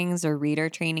trainings or reader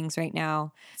trainings right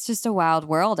now, it's just a wild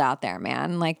world out there,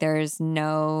 man. Like there's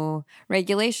no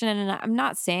regulation. And I'm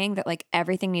not saying that like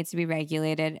everything needs to be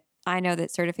regulated. I know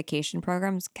that certification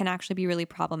programs can actually be really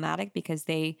problematic because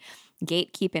they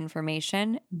gatekeep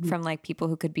information from like people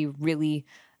who could be really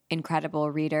incredible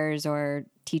readers or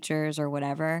teachers or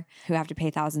whatever, who have to pay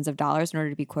thousands of dollars in order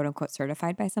to be quote unquote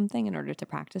certified by something in order to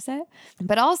practice it.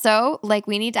 But also like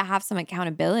we need to have some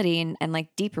accountability and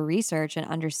like deeper research and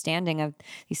understanding of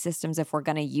these systems if we're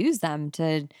going to use them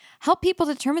to help people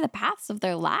determine the paths of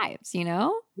their lives, you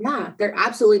know? Yeah, there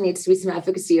absolutely needs to be some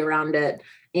efficacy around it.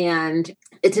 And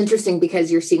it's interesting because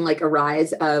you're seeing like a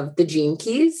rise of the gene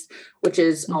keys, which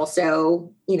is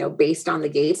also, you know, based on the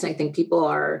gates. And I think people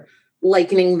are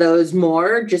likening those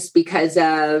more just because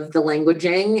of the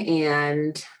languaging,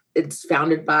 and it's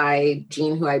founded by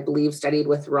Jean, who I believe studied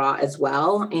with Ra as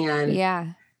well. And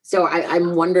yeah, so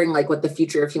I'm wondering like what the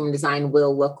future of human design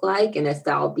will look like, and if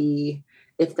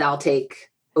they'll take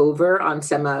over on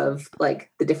some of like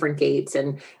the different gates,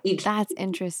 and each that's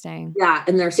interesting. Yeah.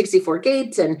 And there are 64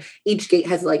 gates, and each gate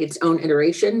has like its own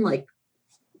iteration. Like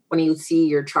when you see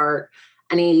your chart,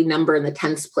 any number in the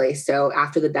 10th place. So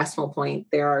after the decimal point,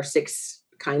 there are 6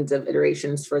 kinds of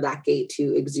iterations for that gate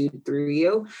to exude through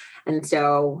you. And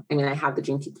so, I mean, I have the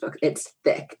Gene Keys book. It's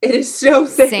thick. It is so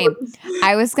thick. Same.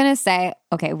 I was going to say,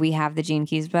 okay, we have the Gene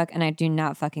Keys book and I do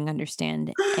not fucking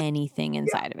understand anything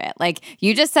inside of it. Like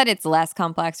you just said it's less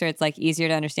complex or it's like easier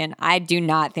to understand. I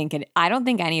don't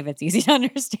think any of it's easy to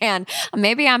understand.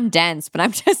 Maybe I'm dense, but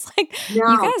I'm just like, you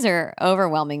guys are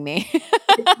overwhelming me.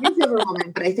 It is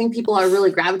overwhelming, but I think people are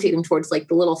really gravitating towards like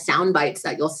the little sound bites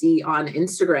that you'll see on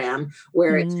Instagram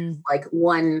where it's just like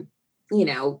one,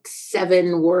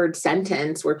 7-word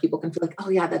sentence where people can feel like, oh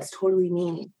yeah, that's totally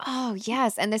me. Oh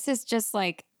yes. And this is just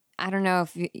like I don't know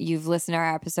if you've listened to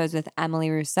our episodes with Emily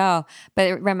Rousseau, but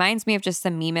it reminds me of just the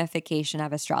memification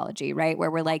of astrology, right? Where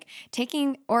we're like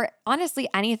taking, or honestly,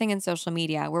 anything in social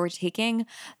media, where we're taking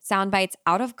sound bites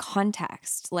out of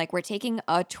context. Like we're taking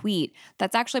a tweet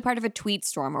that's actually part of a tweet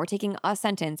storm, or we're taking a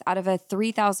sentence out of a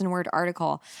 3,000 word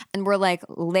article, and we're like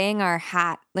laying our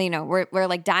hat, we're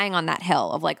like dying on that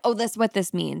hill of like, oh, this is what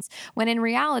this means. When in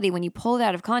reality, when you pull it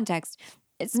out of context,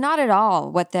 it's not at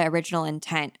all what the original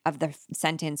intent of the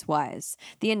sentence was.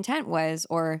 The intent was,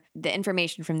 or the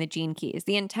information from the Gene Keys,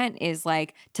 the intent is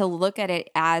like to look at it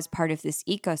as part of this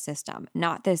ecosystem,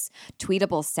 not this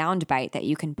tweetable soundbite that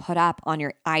you can put up on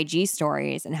your IG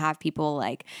stories and have people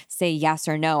like say yes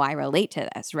or no, I relate to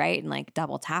this, right? And like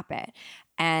double tap it.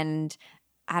 And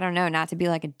I don't know, not to be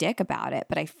like a dick about it,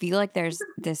 but I feel like there's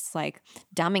this like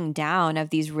dumbing down of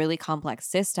these really complex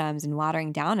systems and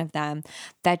watering down of them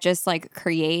that just like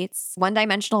creates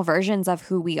one-dimensional versions of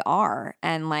who we are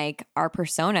and like our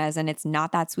personas, and it's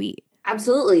not that sweet.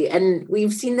 Absolutely. And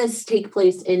we've seen this take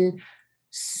place in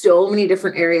so many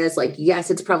different areas. Like,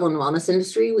 yes, it's prevalent in the wellness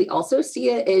industry. We also see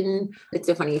it it's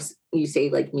so funny you say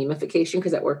like memification,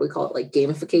 because at work we call it like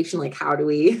gamification. Like how do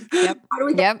we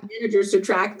get managers to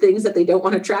track things that they don't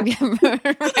want to track?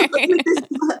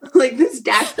 like this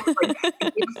dashboard, like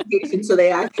gamification. So they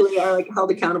actually are like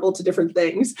held accountable to different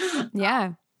things.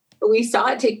 Yeah. We saw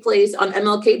it take place on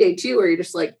MLK Day too, where you're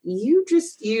just like, you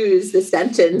just used the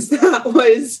sentence that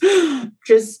was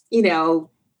just,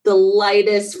 the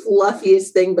lightest,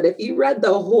 fluffiest thing. But if you read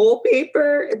the whole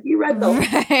paper, you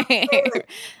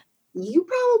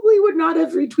probably would not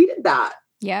have retweeted that.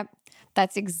 Yep.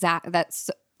 That's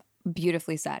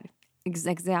beautifully said.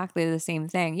 Exactly the same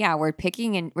thing. Yeah. We're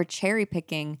cherry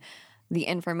picking the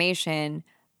information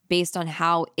based on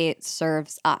how it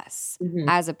serves us,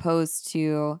 as opposed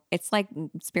to, it's like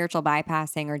spiritual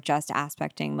bypassing or just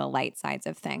aspecting the light sides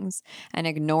of things and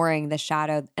ignoring the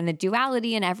shadow and the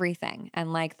duality in everything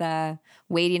and like the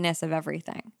weightiness of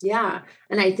everything. Yeah.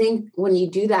 And I think when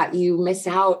you do that, you miss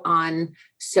out on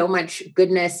so much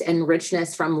goodness and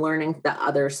richness from learning the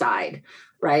other side,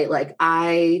 right? Like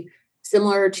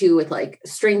similar to with like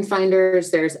Strength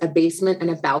Finders, there's a basement and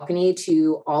a balcony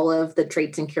to all of the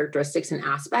traits and characteristics and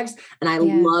aspects. And I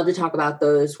love to talk about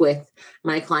those with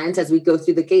my clients as we go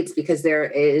through the gates, because there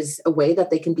is a way that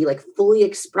they can be like fully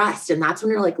expressed. And that's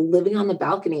when you're like living on the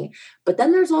balcony. But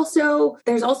then there's also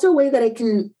a way that it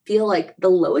can feel like the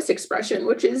lowest expression,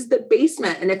 which is the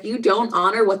basement. And if you don't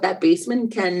honor what that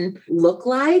basement can look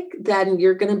like, then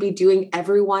you're going to be doing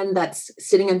everyone that's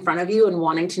sitting in front of you and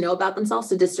wanting to know about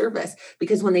themselves a disservice.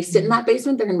 Because when they sit in that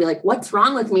basement, they're going to be like, what's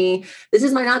wrong with me? This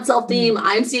is my not self theme.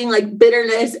 I'm seeing like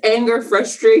bitterness, anger,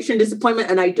 frustration, disappointment,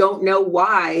 and I don't know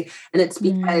why. And it's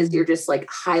because you're just like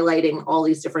highlighting all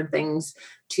these different things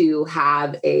to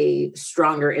have a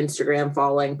stronger Instagram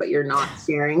following, but you're not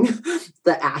sharing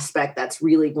the aspect that's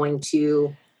really going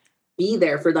to be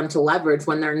there for them to leverage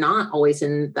when they're not always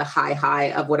in the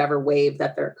high of whatever wave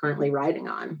that they're currently riding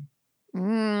on.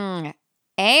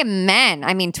 Amen.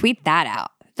 I mean, tweet that out.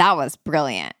 That was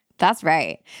brilliant. That's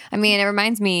right. I mean, it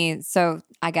reminds me, so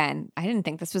again, I didn't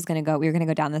think we were going to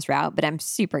go down this route, but I'm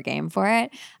super game for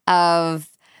it, of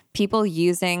people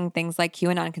using things like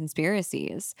QAnon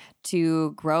conspiracies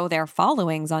to grow their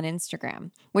followings on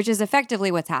Instagram, which is effectively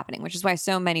what's happening, which is why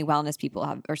so many wellness people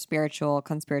or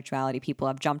conspirituality people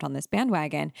have jumped on this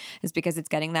bandwagon, is because it's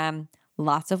getting them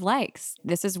lots of likes.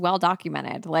 This is well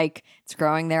documented. Like, it's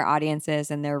growing their audiences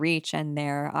and their reach, and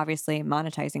they're obviously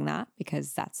monetizing that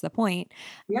because that's the point.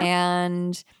 Yeah.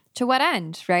 And to what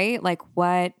end, right? Like,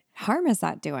 what harm is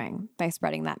that doing by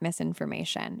spreading that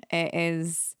misinformation?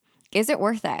 Is it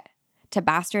worth it to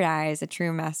bastardize a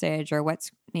true message, or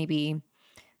what's maybe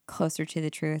closer to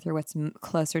the truth, or what's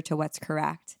closer to what's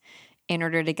correct, in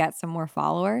order to get some more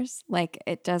followers? Like,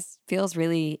 it just feels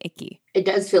really icky. It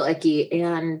does feel icky.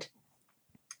 And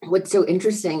what's so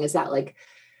interesting is that like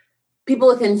people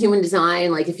within human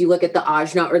design, like if you look at the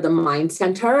Ajna or the mind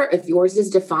center, if yours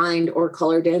is defined or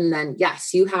colored in, then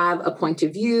yes, you have a point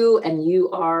of view and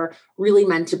you are really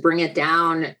meant to bring it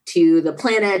down to the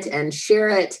planet and share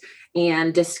it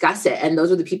and discuss it. And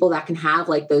those are the people that can have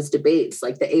like those debates,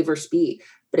 like the A versus B.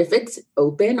 But if it's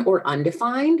open or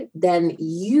undefined, then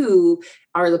you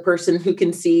are the person who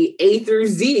can see A through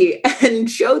Z and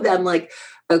show them like,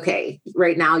 okay,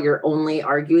 right now you're only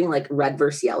arguing like red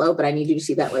versus yellow, but I need you to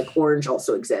see that like orange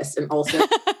also exists, and also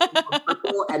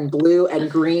purple and blue and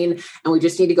green. And we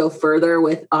just need to go further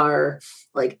with our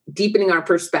like deepening our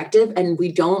perspective. And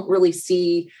we don't really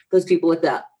see those people with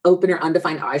the open or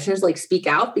undefined ajnas like speak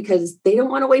out, because they don't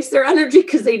want to waste their energy,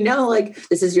 because they know like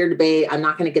this is your debate. I'm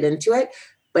not going to get into it.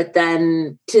 But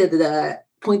then to the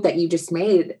point that you just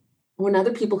made, when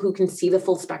other people who can see the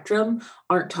full spectrum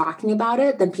aren't talking about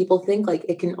it, then people think like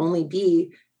it can only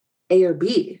be A or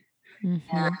B.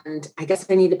 And I guess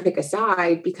I need to pick a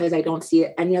side because I don't see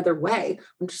it any other way.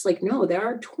 I'm just like, no, there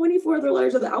are 24 other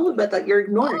letters of the alphabet that you're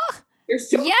ignoring. There's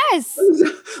so Yes.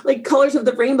 like colors of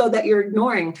the rainbow that you're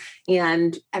ignoring.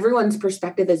 And everyone's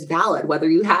perspective is valid, whether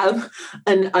you have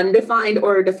an undefined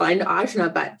or a defined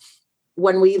ajna. But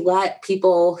when we let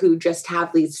people who just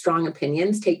have these strong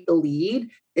opinions take the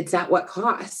lead, it's at what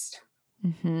cost?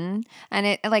 And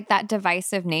it like that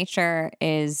divisive nature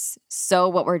is so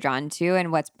what we're drawn to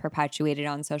and what's perpetuated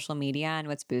on social media and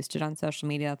what's boosted on social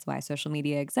media. That's why social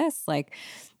media exists. Like,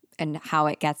 and how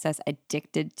it gets us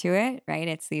addicted to it, right?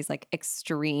 It's these like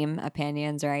extreme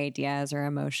opinions or ideas or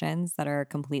emotions that are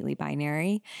completely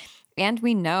binary. And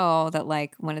we know that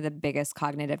like one of the biggest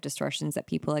cognitive distortions that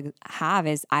people have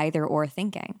is either or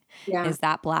thinking. Yeah. Is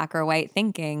that black or white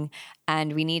thinking?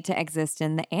 And we need to exist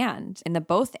in the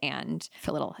both and,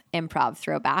 for a little improv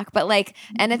throwback. But like,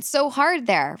 and it's so hard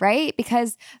there, right?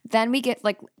 Because then we get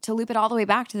like, to loop it all the way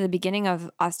back to the beginning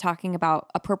of us talking about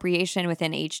appropriation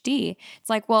within HD. It's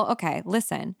like, well, okay,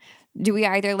 listen. Do we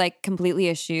either like completely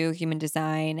eschew human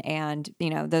design and, you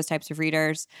know, those types of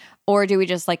readers, or do we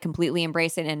just like completely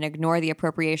embrace it and ignore the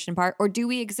appropriation part? Or do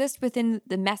we exist within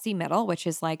the messy middle, which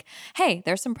is like, hey,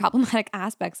 there's some problematic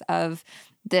aspects of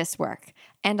this work.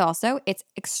 And also it's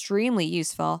extremely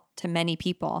useful to many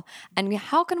people. And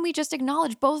how can we just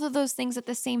acknowledge both of those things at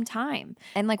the same time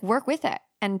and like work with it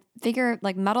and figure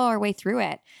like muddle our way through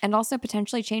it and also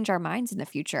potentially change our minds in the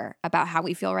future about how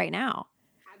we feel right now?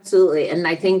 Absolutely. And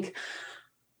I think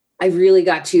I really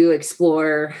got to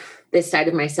explore this side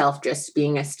of myself just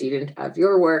being a student of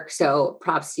your work. So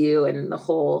props to you and the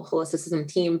whole holisticism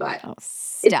team. But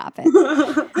stop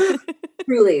it.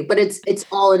 Truly, but it's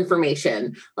all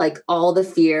information, like all the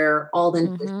fear, all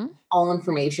the all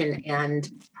information. And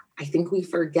I think we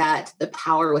forget the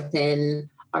power within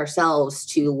ourselves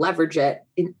to leverage it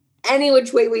in any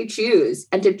which way we choose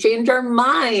and to change our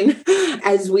mind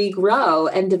as we grow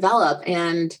and develop.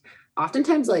 And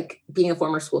oftentimes like being a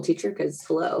former school teacher, because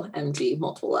hello, MG,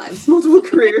 multiple lives, multiple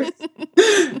careers,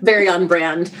 very on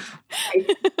brand. I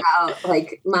think about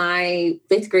like my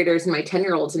 5th graders and my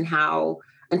 10-year-olds and how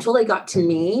until they got to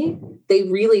me, they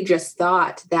really just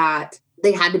thought that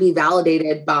they had to be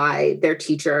validated by their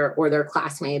teacher or their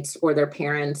classmates or their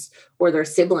parents or their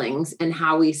siblings, and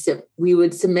how we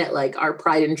would submit like our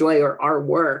pride and joy or our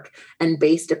work, and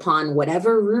based upon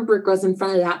whatever rubric was in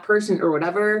front of that person or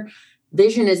whatever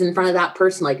vision is in front of that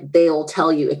person, like they'll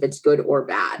tell you if it's good or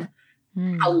bad.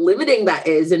 How limiting that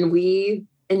is. And we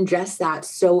ingest that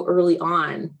so early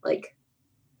on, like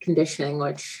conditioning,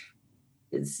 which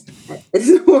is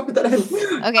more that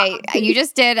I'm okay. You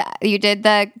did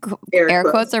the air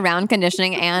quotes around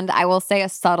conditioning, and I will say a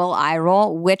subtle eye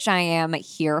roll, which I am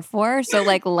here for. So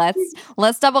like,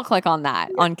 let's double click on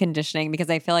that, on conditioning, because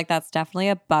I feel like that's definitely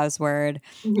a buzzword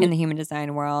in the human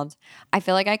design world. I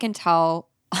feel like I can tell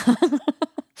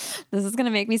this is going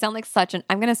to make me sound like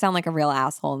I'm going to sound like a real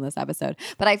asshole in this episode,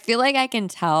 but I feel like I can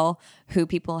tell who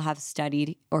people have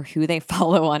studied or who they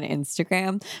follow on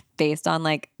Instagram based on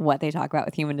like what they talk about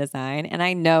with human design. And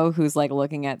I know who's like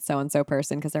looking at so-and-so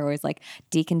person because they're always like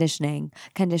deconditioning,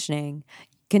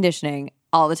 conditioning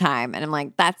all the time. And I'm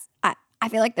like, I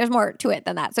feel like there's more to it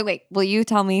than that. So wait, will you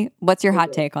tell me what's your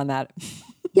hot take on that?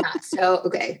 Yeah. So,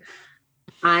 okay.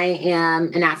 I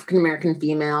am an African-American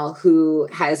female who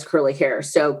has curly hair.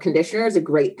 So conditioner is a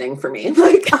great thing for me.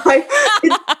 Like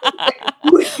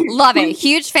love it.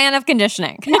 Huge fan of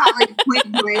conditioning. Yeah,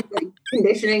 like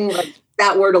conditioning, like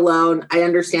that word alone, I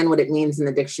understand what it means in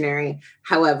the dictionary.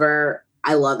 However,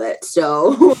 I love it.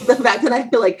 So the fact that I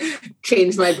feel like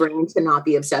change my brain to not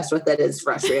be obsessed with it is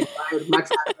frustrating. I would much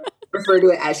rather refer to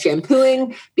it as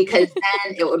shampooing, because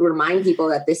then it would remind people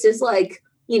that this is like,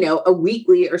 you know, a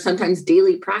weekly or sometimes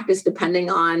daily practice, depending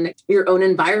on your own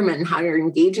environment and how you're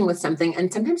engaging with something.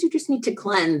 And sometimes you just need to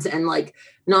cleanse, and like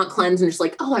not cleanse and just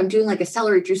like, oh, I'm doing like a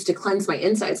celery juice to cleanse my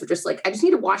insides. Or just like, I just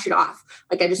need to wash it off.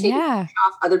 Like I just need to wash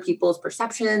off other people's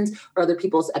perceptions or other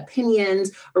people's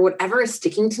opinions or whatever is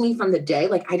sticking to me from the day.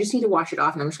 Like I just need to wash it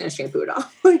off, and I'm just going to shampoo it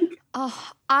off.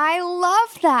 Oh, I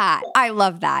love that. I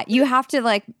love that. You have to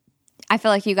like, I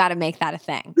feel like you got to make that a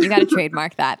thing. You got to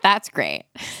trademark that. That's great.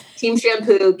 Team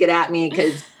Shampoo, get at me,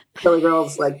 because Curly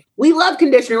Girls, like, we love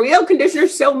conditioner. We love conditioner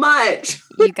so much.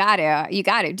 You got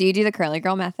to. Do you do the Curly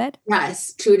Girl method?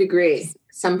 Yes, to a degree.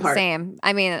 Some part. Same.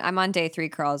 I mean, I'm on day 3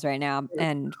 curls right now,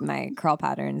 and my curl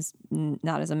pattern's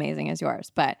not as amazing as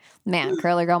yours. But man,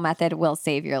 Curly Girl method will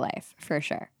save your life for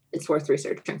sure. It's worth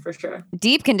researching for sure.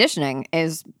 Deep conditioning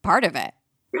is part of it.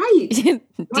 Right.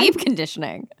 Deep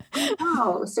conditioning.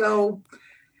 Wow. So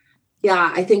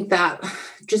yeah, I think that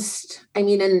just, I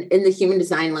mean, in the human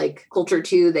design like culture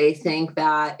too, they think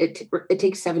that it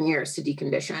takes 7 years to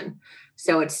decondition.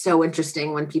 So it's so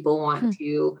interesting when people want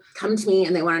to come to me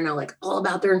and they want to know like all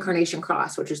about their incarnation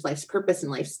cross, which is life's purpose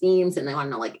and life's themes. And they want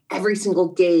to know like every single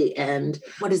gate and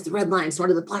what does the red lines, what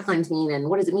do the black lines mean? And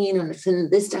what does it mean when it's in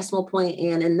this decimal point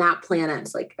and in that planet?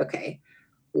 It's like, okay,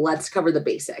 let's cover the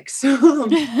basics.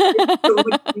 The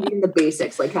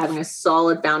basics, like having a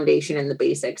solid foundation in the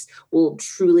basics will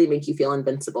truly make you feel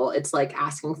invincible. It's like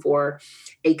asking for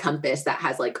a compass that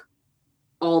has like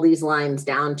all these lines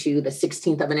down to the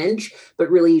 16th of an inch, but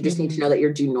really you just need to know that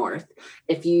you're due north.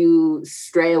 If you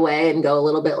stray away and go a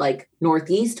little bit like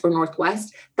northeast or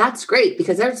northwest, that's great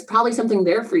because there's probably something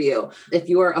there for you. If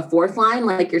you're a fourth line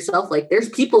like yourself, like there's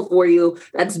people for you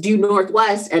that's due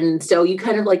northwest. And so you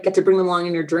kind of like get to bring them along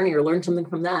in your journey or learn something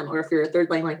from them. Or if you're a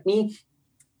third line like me,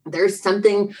 there's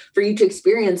something for you to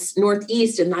experience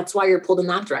northeast, and that's why you're pulled in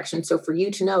that direction. So for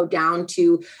you to know down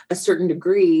to a certain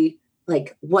degree,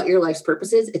 like what your life's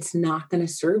purpose is, it's not going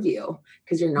to serve you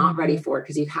because you're not ready for it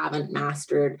because you haven't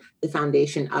mastered the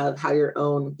foundation of how your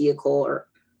own vehicle or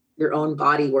your own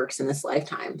body works in this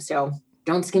lifetime. So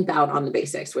don't skimp out on the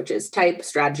basics, which is type,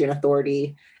 strategy, and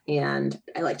authority. And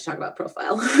I like to talk about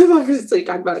profile. I've obviously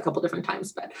talked about it a couple different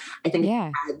times, but I think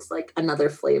it adds like another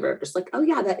flavor of just like, oh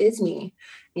yeah, that is me.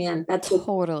 And that's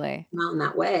totally not in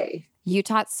that way. You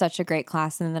taught such a great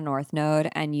class in the North Node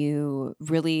and you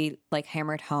really like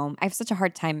hammered home. I have such a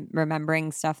hard time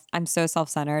remembering stuff. I'm so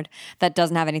self-centered that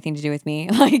doesn't have anything to do with me.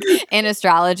 Like in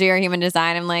astrology or human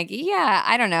design, I'm like, yeah,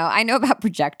 I don't know. I know about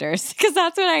projectors because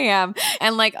that's what I am.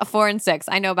 And like a 4 and 6,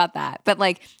 I know about that. But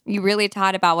like you really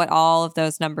taught about what all of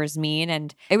those numbers mean.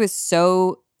 And it was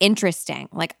so interesting.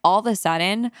 Like all of a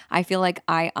sudden, I feel like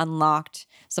I unlocked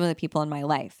some of the people in my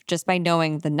life just by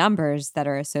knowing the numbers that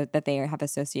are that they have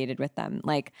associated with them.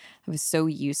 Like it was so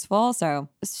useful. So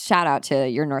shout out to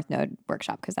your North Node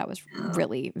workshop because that was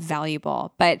really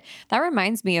valuable. But that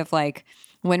reminds me of like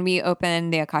when we open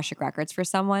the Akashic Records for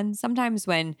someone, sometimes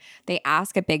when they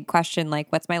ask a big question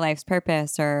like, what's my life's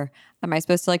purpose? Or am I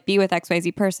supposed to like be with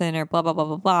XYZ person or blah, blah, blah,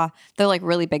 blah, blah. They're like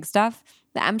really big stuff.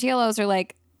 The MTLOs are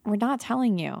like, we're not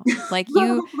telling you. Like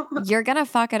you're going to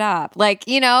fuck it up. Like,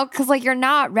 you know, because like you're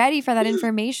not ready for that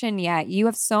information yet. You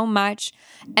have so much.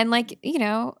 And like, you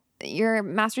know, your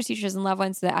master teachers and loved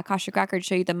ones, the Akashic Records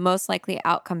show you the most likely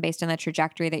outcome based on the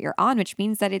trajectory that you're on, which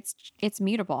means that it's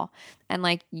mutable. And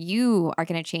like you are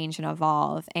going to change and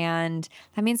evolve. And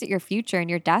that means that your future and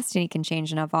your destiny can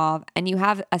change and evolve. And you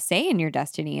have a say in your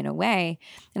destiny in a way.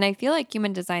 And I feel like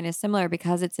human design is similar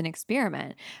because it's an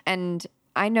experiment. And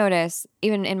I notice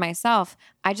even in myself,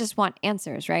 I just want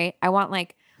answers, right? I want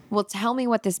like, well, tell me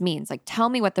what this means. Like, tell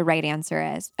me what the right answer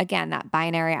is. Again, that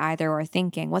binary either or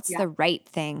thinking. What's the right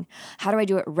thing? How do I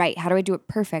do it right? How do I do it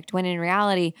perfect? When in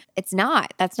reality, it's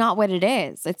not. That's not what it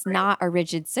is. It's not a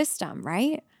rigid system,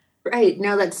 right? Right.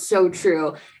 No, that's so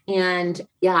true. And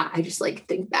yeah, I just like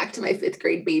think back to my 5th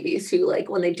grade babies who like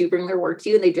when they do bring their work to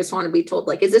you and they just want to be told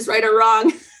like, is this right or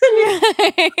wrong?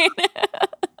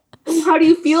 How do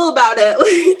you feel about it?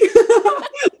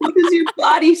 Like, what does your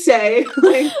body say?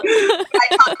 Like, I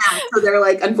taught math, so they're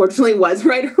like, unfortunately, was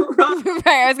right or wrong. Right.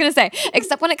 I was gonna say,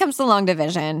 except when it comes to long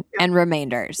division and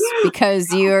remainders,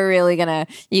 because you're really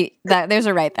there's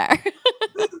a right there.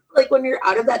 Like when you're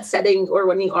out of that setting, or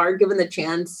when you are given the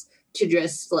chance to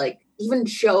just like even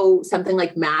show something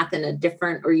like math in a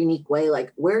different or unique way,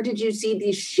 like where did you see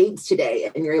these shapes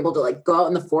today? And you're able to like go out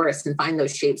in the forest and find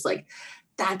those shapes, like.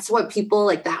 That's what people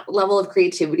like, that level of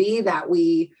creativity that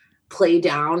we play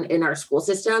down in our school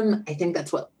system. I think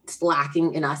that's what's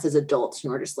lacking in us as adults.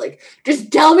 And we're just like,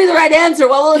 just tell me the right answer.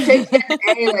 What will it take?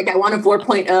 Like I want a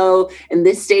 4.0 in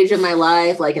this stage of my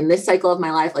life, like in this cycle of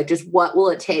my life, like just what will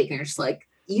it take? And you're just like,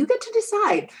 you get to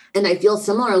decide. And I feel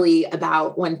similarly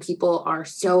about when people are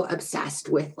so obsessed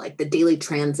with like the daily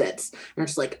transits. And they're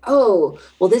just like, oh,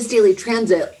 well, this daily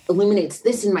transit illuminates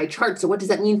this in my chart. So what does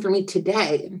that mean for me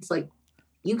today? And it's like,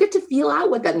 you get to feel out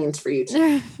what that means for you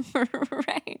today.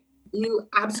 Right. You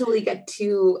absolutely get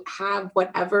to have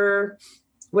whatever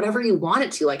you want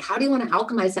it to. Like, how do you want to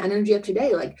alchemize the energy of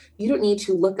today? Like, you don't need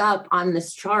to look up on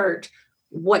this chart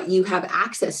what you have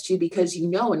access to because you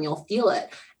know and you'll feel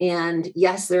it. And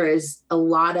yes, there is a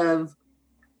lot of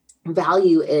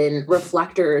value in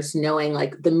reflectors knowing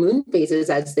like the moon phases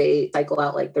as they cycle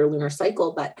out like their lunar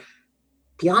cycle. But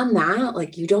beyond that,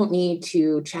 like you don't need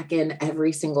to check in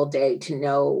every single day to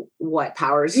know what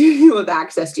powers you have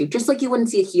access to, just like you wouldn't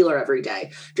see a healer every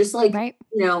day. Just like,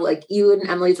 you know, like you and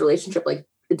Emily's relationship, like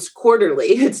it's quarterly.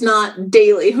 It's not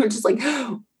daily. We're just like,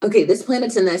 okay, this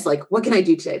planet's in this, like, what can I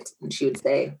do today? And she would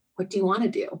say, what do you want to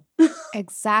do?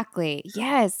 Exactly.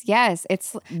 Yes. Yes.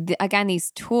 It's again,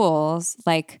 these tools,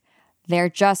 like they're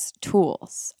just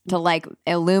tools to like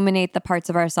illuminate the parts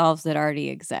of ourselves that already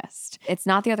exist. It's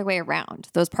not the other way around.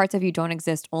 Those parts of you don't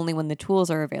exist only when the tools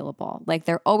are available. Like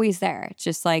they're always there. It's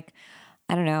just like,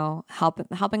 I don't know,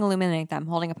 helping illuminate them,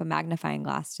 holding up a magnifying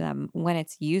glass to them when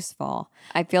it's useful.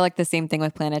 I feel like the same thing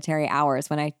with planetary hours.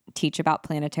 When I teach about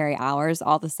planetary hours,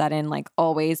 all of a sudden, like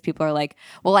always, people are like,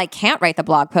 well, I can't write the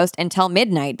blog post until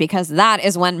midnight because that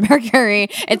is when Mercury,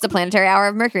 it's the planetary hour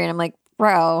of Mercury. And I'm like,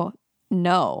 bro,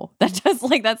 no, that's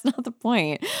not the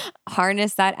point.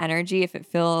 Harness that energy if it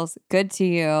feels good to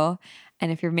you.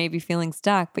 And if you're maybe feeling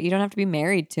stuck, but you don't have to be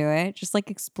married to it, just like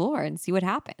explore and see what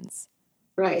happens.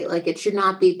 Right. Like it should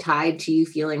not be tied to you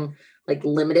feeling like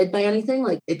limited by anything.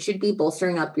 Like it should be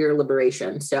bolstering up your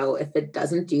liberation. So if it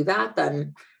doesn't do that,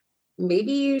 then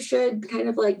maybe you should kind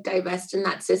of like divest in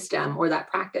that system or that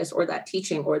practice or that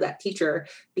teaching or that teacher,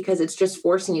 because it's just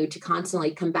forcing you to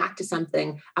constantly come back to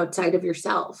something outside of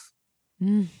yourself.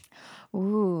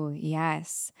 Ooh,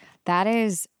 yes. That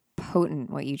is potent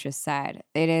what you just said.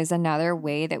 It is another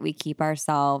way that we keep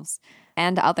ourselves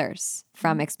and others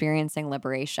from experiencing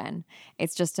liberation.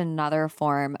 It's just another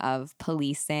form of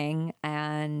policing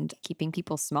and keeping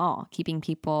people small, keeping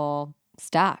people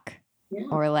stuck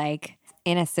or like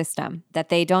in a system that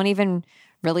they don't even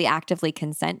really actively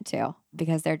consent to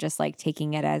because they're just like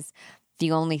taking it as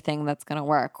the only thing that's going to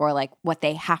work or like what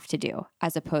they have to do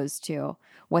as opposed to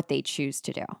what they choose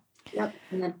to do. Yep.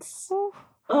 And that's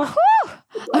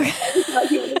Okay.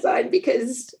 human design,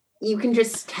 because you can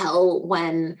just tell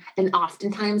when, and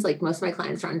oftentimes like most of my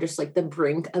clients are on just like the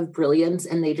brink of brilliance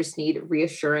and they just need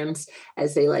reassurance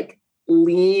as they like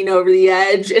lean over the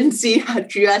edge and see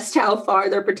just how far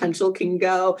their potential can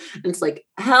go. And it's like,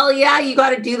 hell yeah, you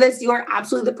got to do this. You are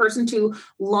absolutely the person to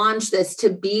launch this, to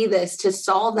be this, to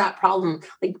solve that problem.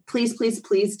 Like, please, please,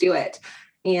 please do it.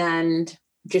 And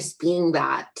just being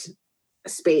that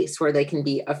space where they can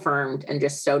be affirmed and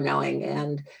just so knowing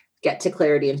and get to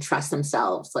clarity and trust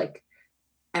themselves. Like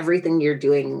everything you're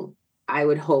doing, I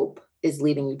would hope, is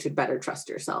leading you to better trust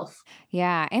yourself.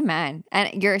 Yeah, amen.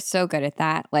 And you're so good at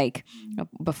that. Like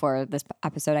before this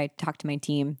episode, I talked to my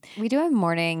team. We do a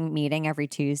morning meeting every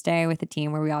Tuesday with the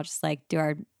team where we all just like do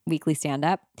our weekly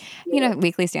stand-up. You know,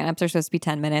 weekly stand-ups are supposed to be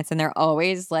 10 minutes and they're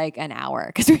always like an hour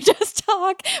because we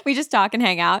just talk and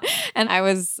hang out. And I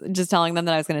was just telling them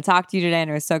that I was going to talk to you today and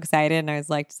I was so excited. And I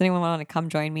was like, does anyone want to come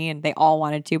join me? And they all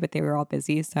wanted to, but they were all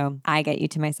busy. So I get you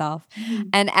to myself.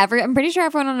 And I'm pretty sure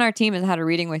everyone on our team has had a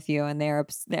reading with you and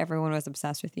everyone was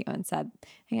obsessed with you and said,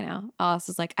 you know, Alice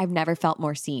was like, I've never felt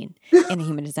more seen in a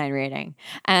human design reading.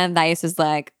 And Thais was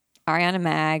like, Ariana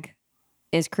Mag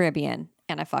is Caribbean.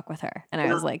 And I fuck with her. And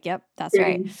I was like, yep, that's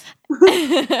right.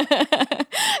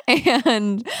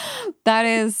 And that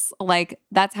is like,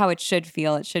 that's how it should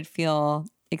feel. It should feel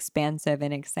expansive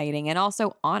and exciting and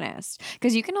also honest.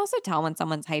 Because you can also tell when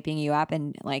someone's hyping you up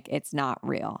and like, it's not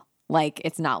real. Like,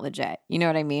 it's not legit. You know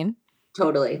what I mean?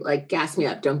 Totally. Like, gas me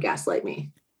up. Don't gaslight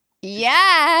me.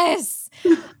 Yes.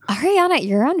 Ariana,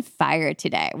 you're on fire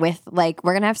today with like,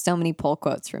 we're going to have so many pull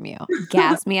quotes from you.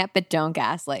 Gas me up, but don't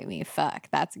gaslight me. Fuck,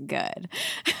 that's good.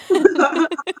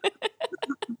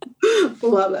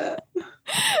 Love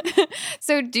it.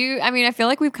 So I feel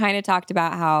like we've kind of talked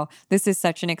about how this is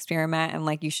such an experiment and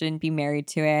like you shouldn't be married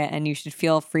to it and you should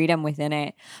feel freedom within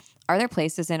it. Are there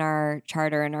places in our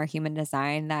chart or in our human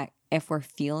design that if we're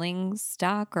feeling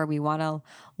stuck or we want to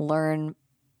learn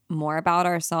more about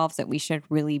ourselves that we should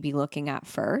really be looking at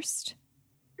first?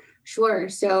 Sure.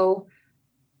 So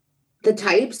the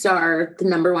types are the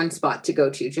number one spot to go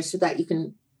to, just so that you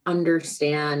can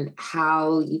understand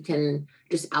how you can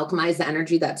just alchemize the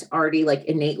energy that's already like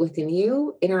innate within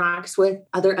you, interacts with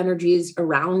other energies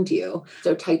around you.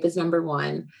 So type is number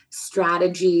one.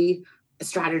 Strategy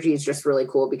is just really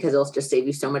cool because it'll just save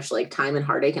you so much like time and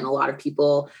heartache. And a lot of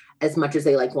people, as much as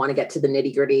they like want to get to the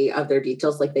nitty gritty of their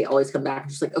details, like they always come back and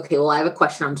just like, okay, well, I have a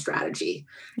question on strategy.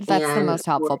 That's the most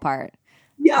helpful part.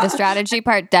 Yeah. The strategy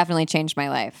part definitely changed my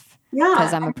life. Yeah.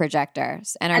 Because I'm a projector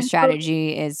and our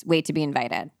strategy is wait to be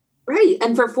invited. Right.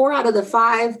 And for 4 out of the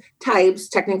 5 types,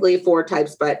 technically 4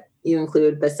 types, but you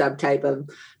include the subtype of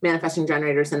manifesting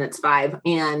generators and it's 5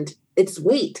 and it's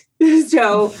wait.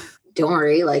 So don't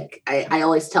worry. Like I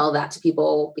always tell that to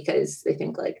people because they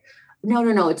think like,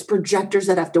 no, it's projectors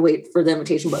that have to wait for the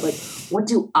invitation. But like, what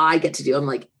do I get to do? I'm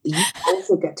like, you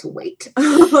also get to wait.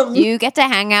 You get to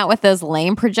hang out with those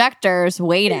lame projectors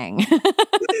waiting.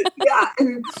 Yeah.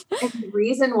 And the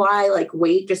reason why like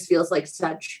wait just feels like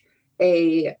such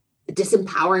a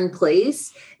disempowering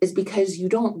place is because you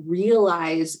don't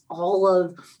realize all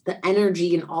of the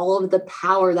energy and all of the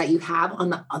power that you have on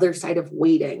the other side of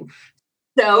waiting.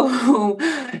 So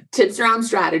tips around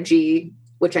strategy,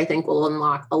 which I think will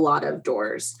unlock a lot of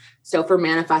doors. So for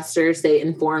manifestors, they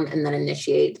inform and then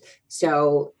initiate.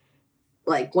 So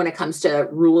like when it comes to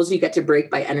rules you get to break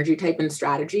by energy type and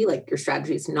strategy, like your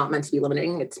strategy is not meant to be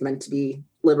limiting, it's meant to be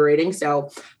liberating. So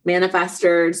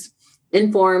manifestors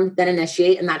inform, then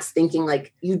initiate. And that's thinking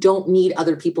like you don't need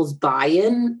other people's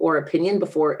buy-in or opinion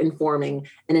before informing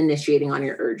and initiating on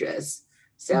your urges.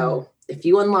 So if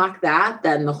you unlock that,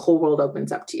 then the whole world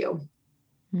opens up to you.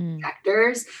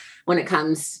 Projectors, when it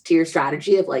comes to your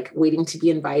strategy of like waiting to be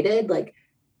invited, like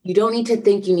you don't need to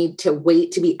think you need to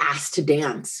wait to be asked to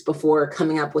dance before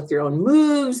coming up with your own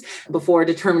moves, before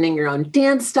determining your own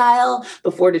dance style,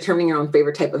 before determining your own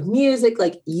favorite type of music.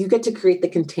 Like you get to create the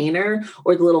container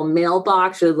or the little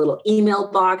mailbox or the little email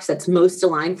box that's most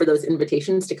aligned for those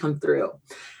invitations to come through.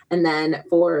 And then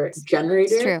for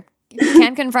generators. It's true.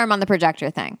 Can confirm on the projector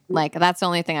thing. Like that's the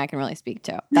only thing I can really speak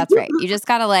to. That's right. You just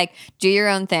got to like do your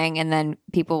own thing and then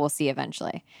people will see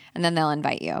eventually and then they'll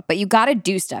invite you. But you got to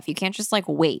do stuff. You can't just like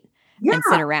wait and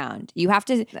sit around. You have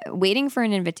to waiting for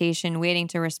an invitation, waiting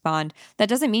to respond. That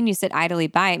doesn't mean you sit idly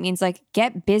by. It means like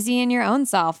get busy in your own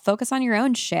self, focus on your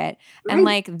own shit. And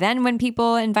like then when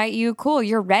people invite you, cool,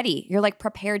 you're ready. You're like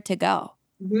prepared to go.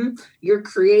 You're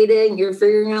creating, you're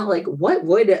figuring out like, what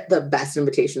would the best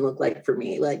invitation look like for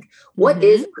me? Like what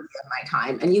is worthy of my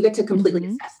time? And you get to completely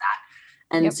assess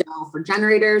that. And so for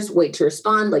generators, wait to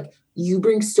respond. Like you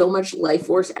bring so much life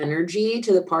force energy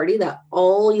to the party that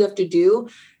all you have to do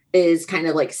is kind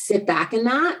of like sit back in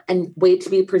that and wait to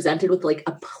be presented with like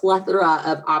a plethora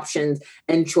of options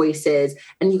and choices.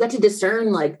 And you get to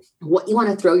discern like what you want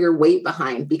to throw your weight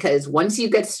behind, because once you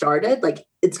get started, like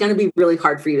it's going to be really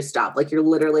hard for you to stop. Like you're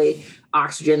literally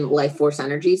oxygen, life force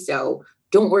energy. So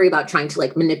don't worry about trying to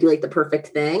like manipulate the perfect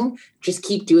thing. Just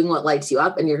keep doing what lights you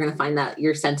up and you're going to find that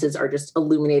your senses are just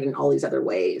illuminated in all these other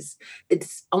ways.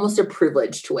 It's almost a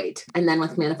privilege to wait. And then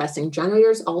with manifesting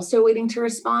generators, also waiting to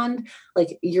respond,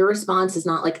 like your response is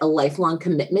not like a lifelong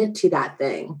commitment to that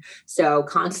thing. So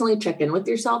constantly check in with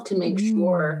yourself to make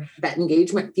sure that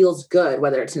engagement feels good,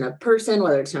 whether it's in a person,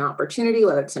 whether it's an opportunity,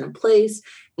 whether it's in a place.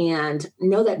 And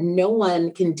know that no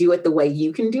one can do it the way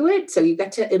you can do it. So you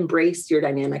get to embrace your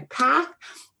dynamic path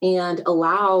and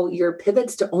allow your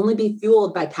pivots to only be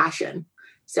fueled by passion.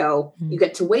 So you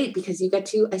get to wait because you get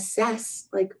to assess,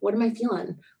 like, what am I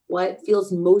feeling? What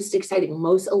feels most exciting,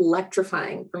 most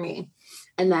electrifying for me?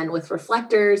 And then with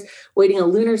reflectors, waiting a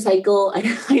lunar cycle.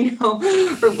 I know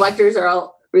reflectors are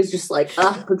all, it's just like,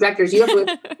 projectors, you have to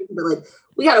wait, but like,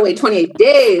 we got to wait 28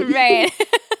 days. Right.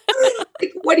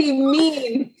 Like, what do you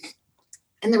mean?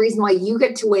 And the reason why you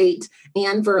get to wait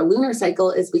and for a lunar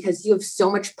cycle is because you have so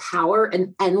much power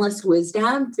and endless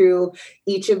wisdom through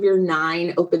each of your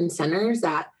 9 open centers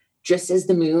that just as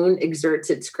the moon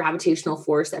exerts its gravitational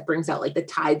force that brings out like the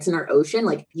tides in our ocean,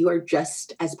 like you are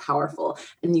just as powerful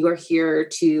and you are here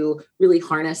to really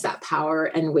harness that power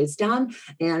and wisdom.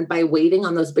 And by waiting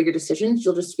on those bigger decisions,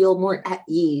 you'll just feel more at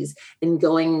ease in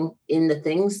going in the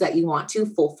things that you want to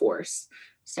full force.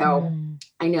 So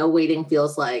I know waiting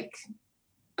feels like,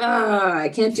 I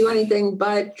can't do anything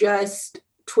but just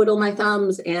twiddle my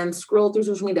thumbs and scroll through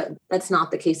social media. That's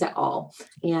not the case at all.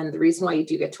 And the reason why you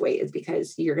do get to wait is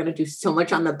because you're going to do so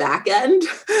much on the back end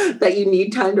that you need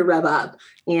time to rev up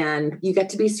and you get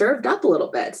to be served up a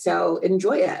little bit. So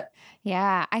enjoy it.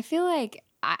 Yeah. I feel like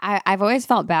I've always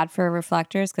felt bad for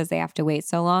reflectors because they have to wait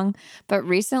so long. But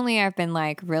recently I've been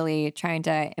like really trying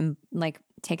to like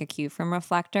take a cue from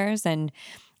reflectors and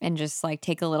just like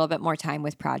take a little bit more time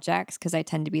with projects, because I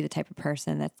tend to be the type of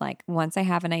person that's like, once I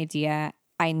have an idea,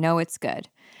 I know it's good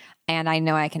and I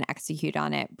know I can execute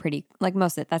on it pretty, like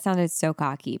most of it. That sounded so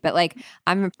cocky, but like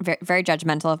I'm very, very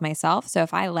judgmental of myself. So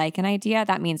if I like an idea,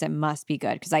 that means it must be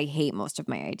good, because I hate most of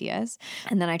my ideas.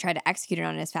 And then I try to execute it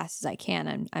on it as fast as I can.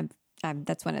 And I'm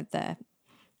that's one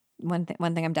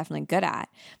thing I'm definitely good at.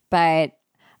 But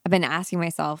I've been asking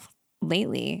myself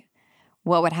lately,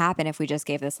 what would happen if we just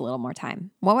gave this a little more time?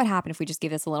 What would happen if we just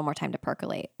gave this a little more time to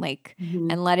percolate, like,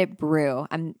 and let it brew?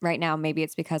 I'm right now, maybe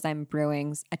it's because I'm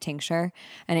brewing a tincture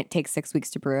and it takes 6 weeks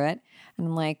to brew it. And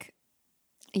I'm like,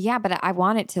 yeah, but I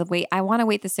want it to wait. I want to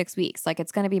wait the 6 weeks. Like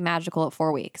it's going to be magical at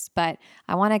 4 weeks, but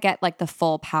I want to get like the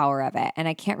full power of it and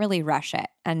I can't really rush it.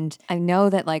 And I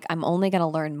know that like, I'm only going to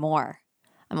learn more.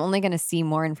 I'm only going to see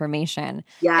more information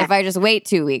if I just wait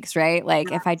 2 weeks, right?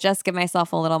 Like if I just give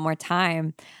myself a little more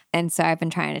time. And so I've been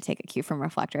trying to take a cue from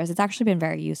reflectors. It's actually been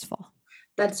very useful.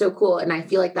 That's so cool. And I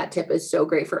feel like that tip is so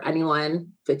great for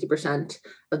anyone, 50%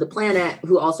 of the planet,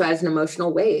 who also has an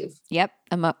emotional wave. Yep.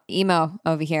 Emo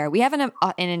over here. We have an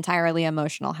entirely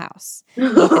emotional house.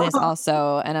 Ethan is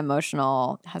also has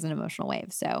an emotional wave.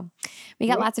 So we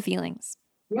got lots of feelings.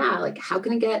 Yeah. Like, how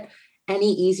can it get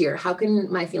any easier? How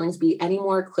can my feelings be any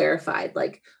more clarified?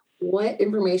 Like, what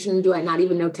information do I not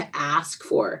even know to ask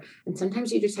for? And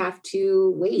sometimes you just have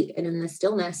to wait. And in the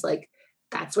stillness, like,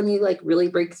 that's when you like really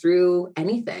break through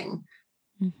anything.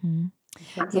 Mm-hmm.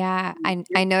 Yeah.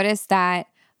 I noticed that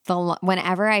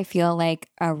whenever I feel like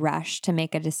a rush to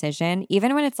make a decision,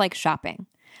 even when it's like shopping,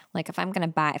 like if I'm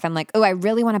like, oh, I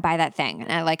really want to buy that thing,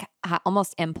 and I like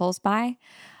almost impulse buy,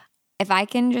 if I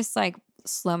can just like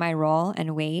slow my roll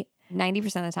and wait, 90%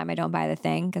 of the time I don't buy the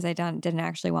thing because I didn't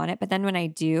actually want it. But then when I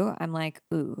do, I'm like,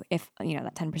 ooh, if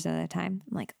that 10% of the time,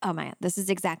 I'm like, oh man, this is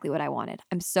exactly what I wanted.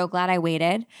 I'm so glad I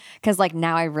waited, because like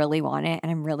now I really want it and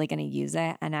I'm really going to use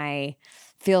it, and I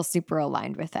feel super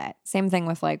aligned with it. Same thing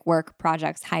with like work,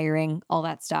 projects, hiring, all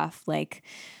that stuff. Like,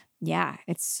 yeah,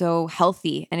 it's so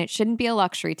healthy, and it shouldn't be a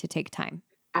luxury to take time.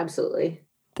 Absolutely.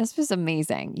 This was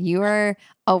amazing. You are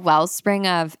a wellspring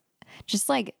of just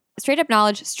like straight up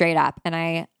knowledge, straight up. And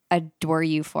I adore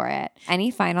you for it.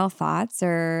 Any final thoughts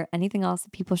or anything else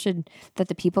that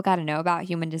the people got to know about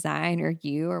human design or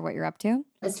you or what you're up to?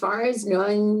 As far as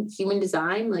knowing human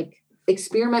design, like,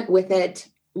 experiment with it,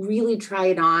 really try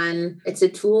it on. It's a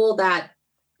tool that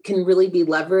can really be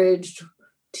leveraged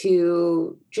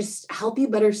to just help you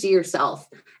better see yourself.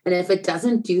 And if it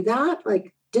doesn't do that,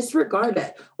 like, disregard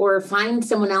it, or find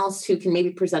someone else who can maybe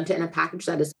present it in a package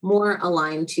that is more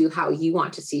aligned to how you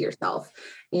want to see yourself.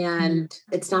 And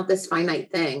it's not this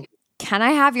finite thing. Can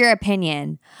I have your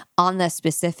opinion on the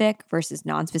specific versus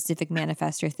non-specific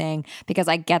manifestor thing? Because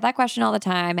I get that question all the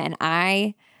time, and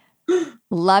I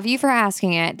love you for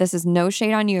asking it. This is no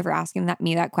shade on you for asking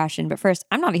me that question. But first,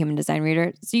 I'm not a human design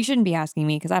reader, so you shouldn't be asking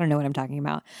me because I don't know what I'm talking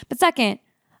about. But second,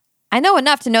 I know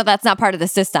enough to know that's not part of the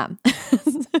system.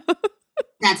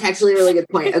 That's actually a really good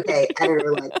point. Okay,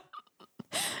 editor,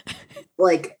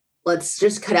 like, let's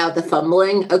just cut out the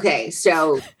fumbling. Okay,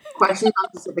 so questions on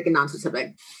specific and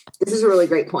non-specific. This is a really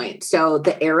great point. So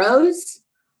the arrows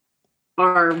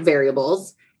are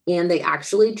variables, and they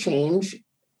actually change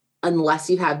unless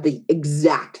you have the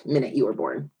exact minute you were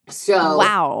born. So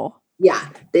wow. Yeah,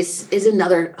 this is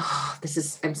another,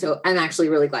 I'm actually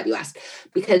really glad you asked,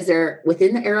 because they're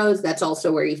within the arrows. That's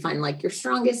also where you find like your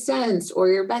strongest sense or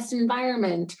your best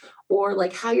environment, or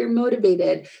like how you're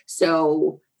motivated.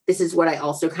 So this is what I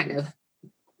also kind of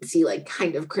see like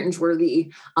kind of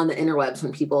cringeworthy on the interwebs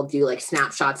when people do like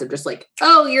snapshots of just like,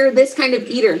 oh, you're this kind of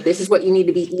eater. This is what you need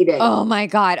to be eating. Oh my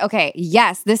God. Okay.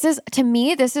 Yes. To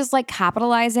me, this is like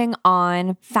capitalizing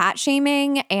on fat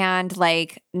shaming and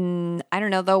like, I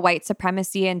don't know, the white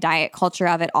supremacy and diet culture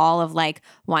of it all, of like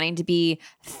wanting to be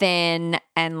thin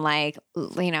and like,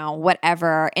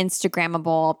 whatever,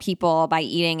 Instagrammable people by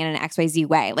eating in an XYZ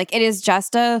way. Like, it is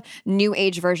just a new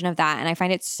age version of that. And I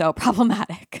find it so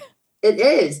problematic. It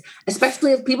is,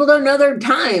 especially if people don't know their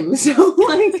time. So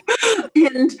like,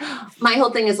 and my whole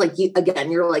thing is like,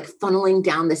 you're like funneling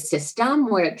down the system,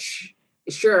 which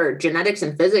sure, genetics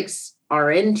and physics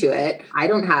are into it. I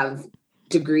don't have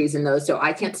degrees in those, so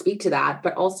I can't speak to that.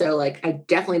 But also like, I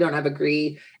definitely don't have a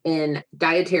degree in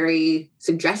dietary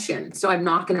suggestions. So I'm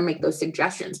not going to make those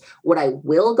suggestions. What I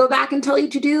will go back and tell you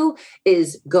to do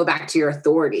is go back to your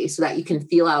authority so that you can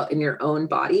feel out in your own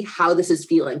body how this is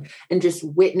feeling, and just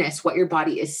witness what your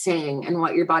body is saying and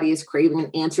what your body is craving,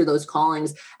 and answer those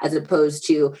callings, as opposed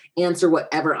to answer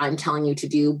whatever I'm telling you to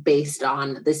do based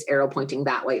on this arrow pointing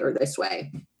that way or this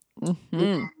way.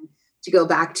 Mm-hmm. To go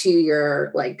back to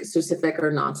your like specific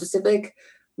or non-specific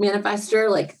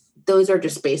manifestor, like those are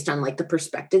just based on like the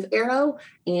perspective arrow.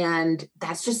 And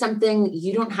that's just something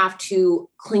you don't have to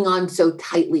cling on so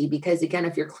tightly, because again,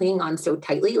 if you're clinging on so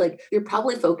tightly, like you're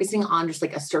probably focusing on just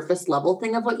like a surface level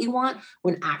thing of what you want,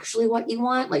 when actually what you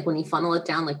want, like when you funnel it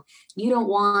down, like you don't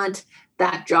want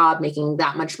that job making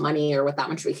that much money or with that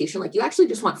much vacation. Like you actually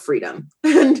just want freedom.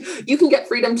 And you can get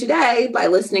freedom today by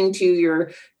listening to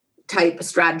your type,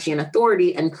 strategy, and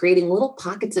authority, and creating little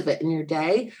pockets of it in your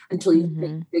day until you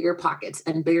make bigger pockets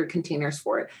and bigger containers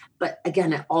for it. But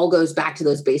again, it all goes back to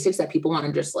those basics that people want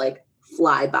to just like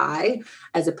fly by,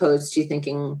 as opposed to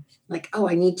thinking like, oh,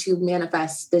 I need to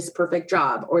manifest this perfect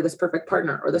job or this perfect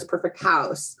partner or this perfect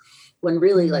house, when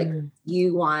really like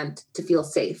you want to feel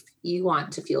safe, you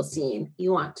want to feel seen,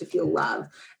 you want to feel love.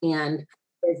 And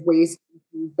there's ways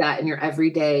to use that in your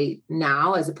everyday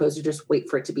now, as opposed to just wait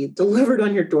for it to be delivered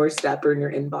on your doorstep or in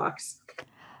your inbox.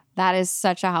 That is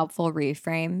such a helpful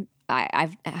reframe.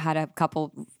 I've had a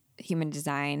couple human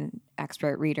design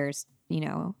expert readers,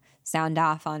 sound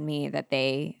off on me that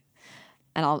I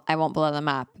won't blow them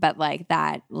up, but like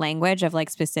that language of like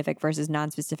specific versus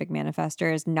non-specific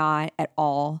manifestor is not at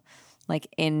all like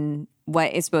in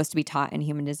what is supposed to be taught in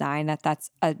human design,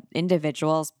 that's an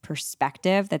individual's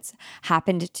perspective that's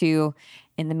happened to,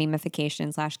 in the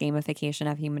memification / gamification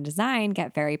of human design,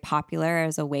 get very popular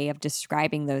as a way of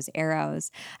describing those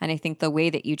arrows. And I think the way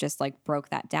that you just like broke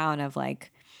that down of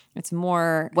like, it's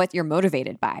more what you're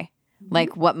motivated by,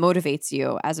 like what motivates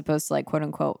you as opposed to like quote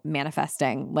unquote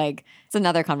manifesting. Like it's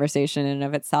another conversation in and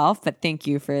of itself, but thank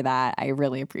you for that. I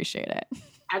really appreciate it.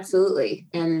 Absolutely.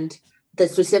 And the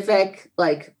specific,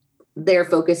 like they're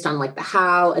focused on like the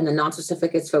how, and the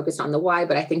non-specific is focused on the why.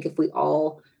 But I think if we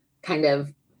all kind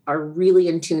of are really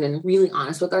in tune and really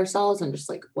honest with ourselves and just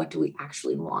like, what do we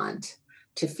actually want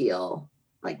to feel?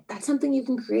 Like that's something you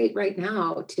can create right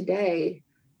now, today,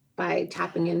 by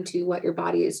tapping into what your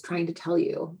body is trying to tell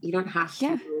you. You don't have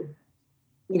to,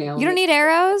 you don't need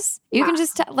arrows. You Yeah. can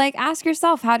just like ask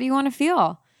yourself, how do you want to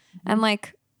feel? And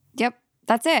like, yep,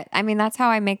 that's it. I mean, that's how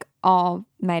I make all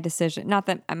my decisions. Not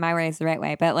that my way is the right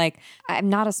way, but like I'm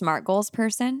not a SMART goals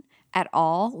person at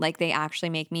all. Like they actually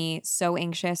make me so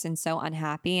anxious and so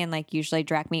unhappy, and like usually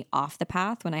direct me off the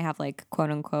path when I have like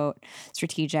quote unquote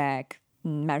strategic,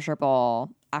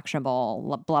 measurable,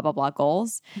 actionable, blah, blah, blah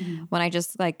goals. Mm-hmm. When I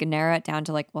just like narrow it down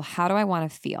to like, well, how do I want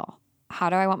to feel? How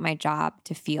do I want my job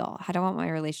to feel? How do I want my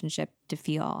relationship to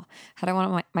feel? How do I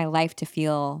want my life to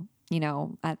feel,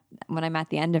 when I'm at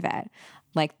the end of it?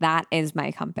 Like that is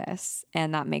my compass.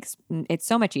 And that makes it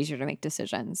so much easier to make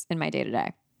decisions in my day to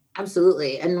day.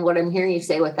 Absolutely. And what I'm hearing you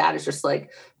say with that is just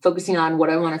like focusing on what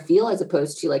I want to feel as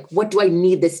opposed to like, what do I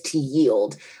need this to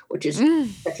yield? Which is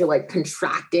such a like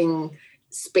contracting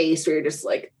space where you're just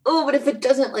like, oh, but if it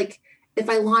doesn't, like, if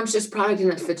I launch this product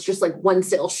and if it's just like one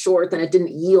sale short, then it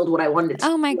didn't yield what I wanted to.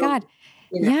 Oh my God.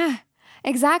 Yeah,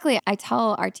 exactly. I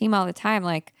tell our team all the time,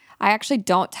 like, I actually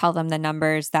don't tell them the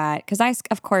numbers because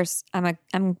I'm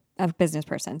a business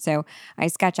person. So I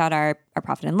sketch out our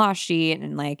profit and loss sheet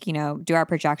and like, do our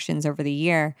projections over the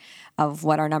year of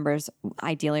what our numbers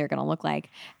ideally are going to look like.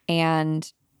 And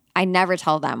I never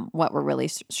tell them what we're really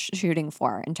shooting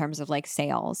for in terms of like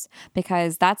sales,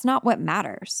 because that's not what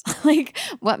matters. Like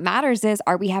what matters is,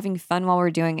 are we having fun while we're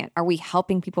doing it? Are we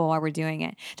helping people while we're doing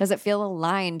it? Does it feel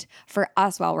aligned for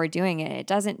us while we're doing it? It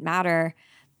doesn't matter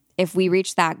if we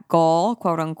reach that goal,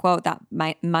 quote unquote, that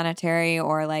monetary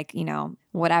or like,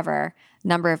 whatever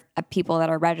number of people that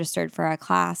are registered for a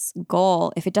class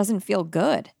goal, if it doesn't feel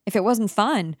good, if it wasn't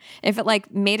fun, if it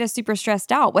like made us super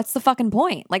stressed out, what's the fucking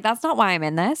point? Like, that's not why I'm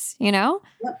in this, Yep,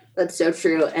 that's so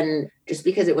true. And just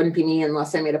because it wouldn't be me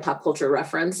unless I made a pop culture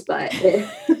reference, but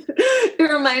it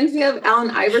reminds me of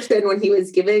Allen Iverson when he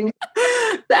was giving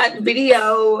that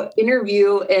video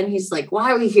interview and he's like,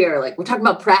 why are we here? Like, we're talking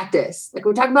about practice.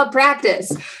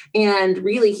 And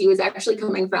really, he was actually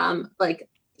coming from like,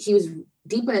 he was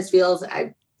deep in his feels.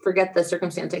 I forget the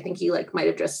circumstance. I think he like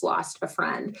might've just lost a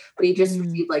friend, but he just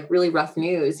received like really rough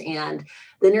news. And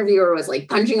the interviewer was like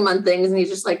punching him on things. And he's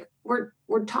just like, we're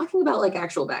talking about like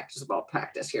actual basketball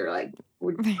practice here. Like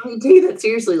we're trying to take that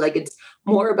seriously. Like it's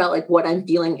more about like what I'm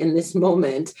feeling in this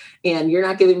moment. And you're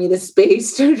not giving me the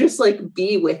space to just like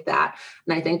be with that.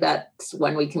 And I think that's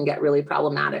when we can get really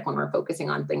problematic, when we're focusing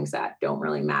on things that don't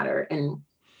really matter and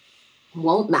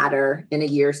won't matter in a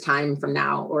year's time from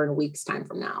now or in a week's time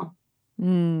from now.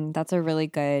 That's a really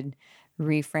good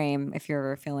reframe if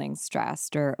you're feeling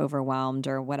stressed or overwhelmed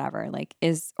or whatever, like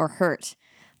or hurt,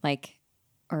 like,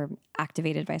 or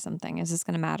activated by something. Is this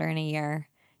going to matter in a year?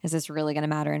 Is this really going to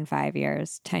matter in 5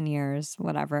 years, 10 years,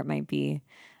 whatever it might be?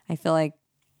 I feel like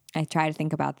I try to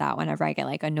think about that whenever I get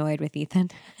like annoyed with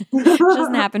Ethan. It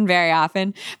doesn't happen very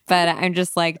often, but I'm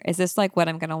just like, is this like what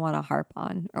I'm going to want to harp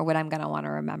on or what I'm going to want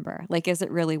to remember? Like, is it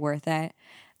really worth it?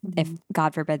 If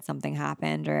God forbid something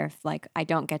happened, or if like I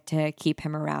don't get to keep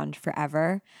him around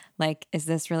forever, like, is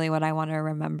this really what I want to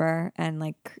remember and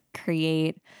like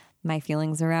create my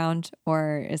feelings around?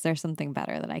 Or is there something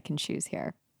better that I can choose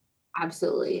here?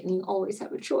 Absolutely. And you always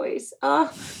have a choice.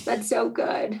 Oh, that's so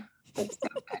good. That's so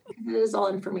good. It is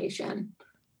all information.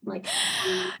 Like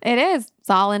it is. It's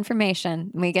all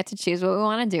information. We get to choose what we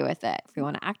want to do with it. If we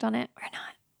want to act on it or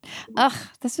not. Ugh,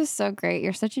 this was so great.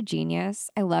 You're such a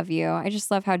genius. I love you. I just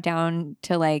love how down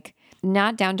to like,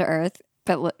 not down to earth,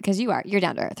 but because you're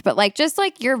down to earth, but like, just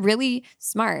like you're really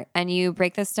smart and you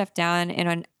break this stuff down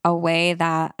in a way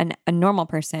that a normal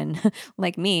person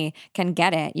like me can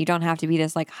get it. You don't have to be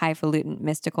this like highfalutin,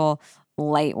 mystical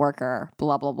light worker,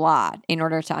 blah, blah, blah, in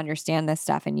order to understand this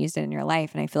stuff and use it in your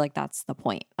life. And I feel like that's the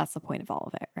point. That's the point of all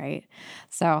of it, right?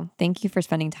 So thank you for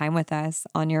spending time with us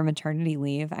on your maternity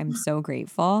leave. I'm so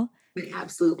grateful. My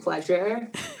absolute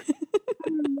pleasure.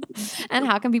 And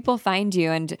how can people find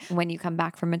you? And when you come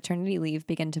back from maternity leave,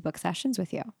 begin to book sessions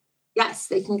with you? Yes,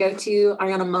 they can go to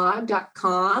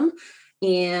ariannamaag.com,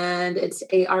 and it's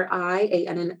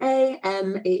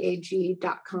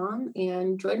ARIANNAMAAG.com,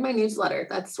 and join my newsletter.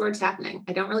 That's where it's happening.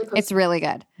 I don't really post. It's really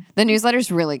good. The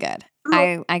newsletter's really good.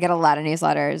 I get a lot of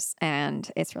newsletters and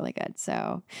it's really good.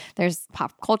 So there's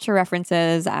pop culture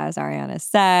references, as Ariana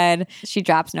said. She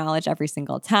drops knowledge every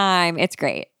single time. It's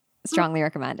great. Strongly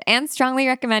recommend. And strongly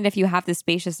recommend if you have the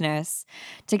spaciousness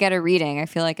to get a reading. I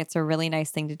feel like it's a really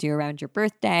nice thing to do around your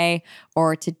birthday,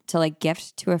 or to like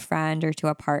gift to a friend or to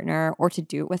a partner, or to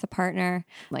do it with a partner.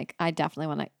 Like, I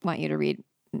definitely want you to read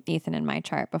Ethan and my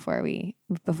chart before we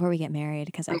get married,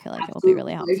 because I feel like it will be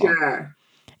really helpful. Pleasure.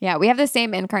 Yeah, we have the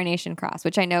same incarnation cross,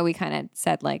 which I know we kind of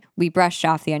said like we brushed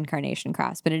off the incarnation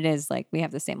cross, but it is like we have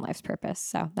the same life's purpose.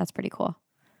 So that's pretty cool.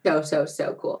 So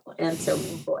cool and so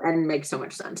meaningful and makes so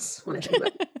much sense when I think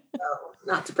about it. So,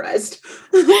 not surprised.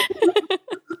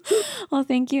 Well,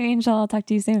 thank you, Angel. I'll talk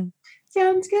to you soon.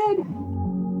 Sounds good.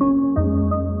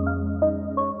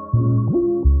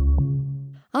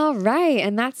 All right.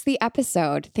 And that's the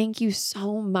episode. Thank you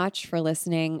so much for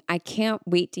listening. I can't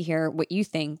wait to hear what you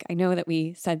think. I know that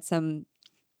we said some,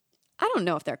 I don't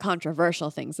know if they're controversial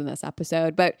things in this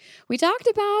episode, but we talked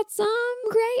about some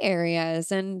gray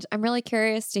areas, and I'm really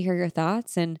curious to hear your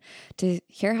thoughts and to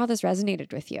hear how this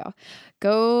resonated with you.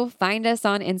 Go find us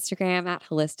on Instagram at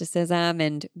Holisticism,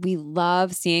 and we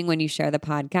love seeing when you share the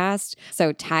podcast.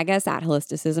 So tag us at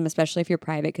Holisticism, especially if you're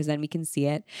private, because then we can see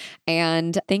it.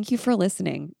 And thank you for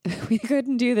listening. We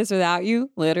couldn't do this without you,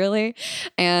 literally.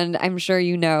 And I'm sure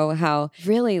you know how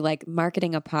really like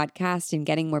marketing a podcast and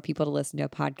getting more people to listen to a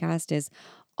podcast is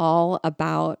all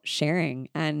about sharing,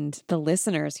 and the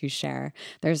listeners who share.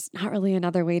 There's not really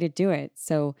another way to do it.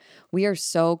 So we are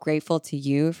so grateful to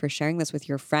you for sharing this with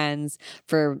your friends,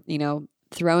 for,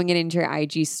 throwing it into your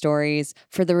IG stories,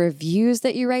 for the reviews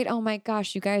that you write. Oh my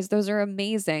gosh, you guys, those are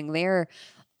amazing. We are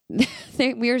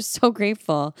so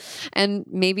grateful. And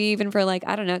maybe even for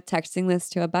texting this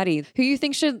to a buddy who you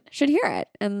think should hear it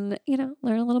and,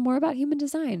 learn a little more about human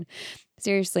design.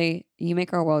 Seriously, you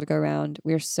make our world go round.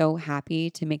 We're so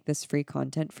happy to make this free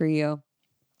content for you.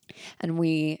 And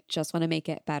we just want to make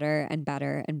it better and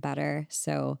better and better.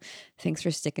 So thanks for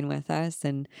sticking with us.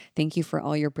 And thank you for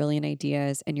all your brilliant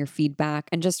ideas and your feedback,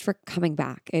 and just for coming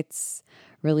back. It's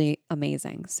really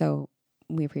amazing. So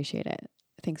we appreciate it.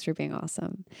 Thanks for being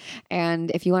awesome.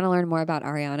 And if you want to learn more about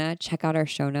Ariana, check out our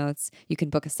show notes. You can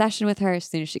book a session with her as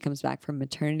soon as she comes back from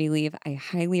maternity leave. I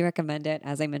highly recommend it.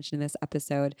 As I mentioned in this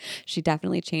episode, she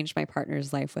definitely changed my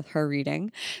partner's life with her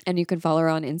reading. And you can follow her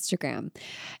on Instagram.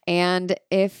 And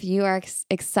if you are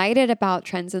excited about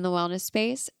trends in the wellness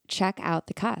space, check out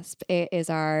The Cusp. It is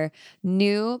our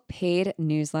new paid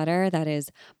newsletter that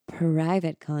is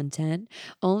private content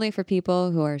only for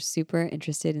people who are super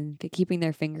interested in keeping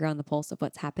their finger on the pulse of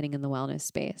what's happening in the wellness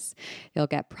space. You'll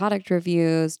get product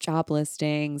reviews, job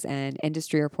listings, and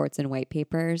industry reports and white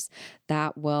papers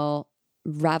that will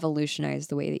revolutionize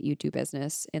the way that you do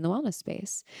business in the wellness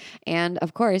space. And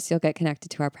of course, you'll get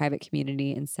connected to our private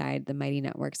community inside the Mighty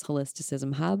Network's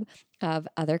Holisticism Hub of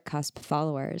other Cusp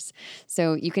followers.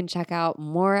 So you can check out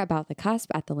more about The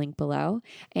Cusp at the link below.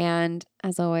 And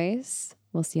as always,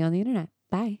 we'll see you on the internet.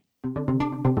 Bye.